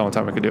 this is the only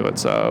time I could do it.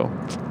 So,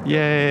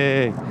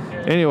 yay.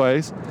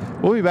 Anyways,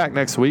 we'll be back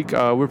next week.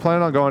 We're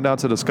planning on going down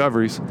to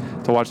Discoveries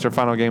to watch their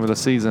final game of the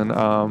season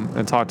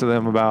and talk to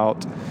them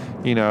about,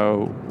 you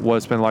know, what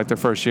it's been like their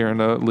first year in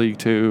the League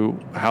Two,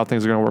 how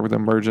things are going to work with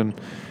them merging,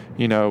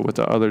 you know, with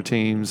the other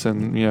teams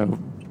and, you know,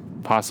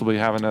 possibly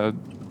having a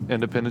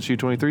Independence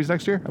U23s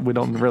next year. We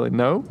don't really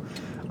know.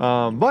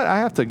 But I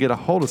have to get a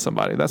hold of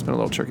somebody. That's been a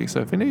little tricky.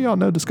 So if any of y'all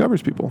know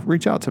Discoveries people,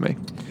 reach out to me.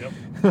 Yep.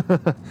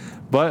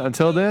 But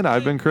until then,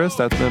 I've been Chris.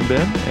 That's been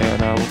Ben.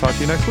 And we'll talk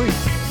to you next week.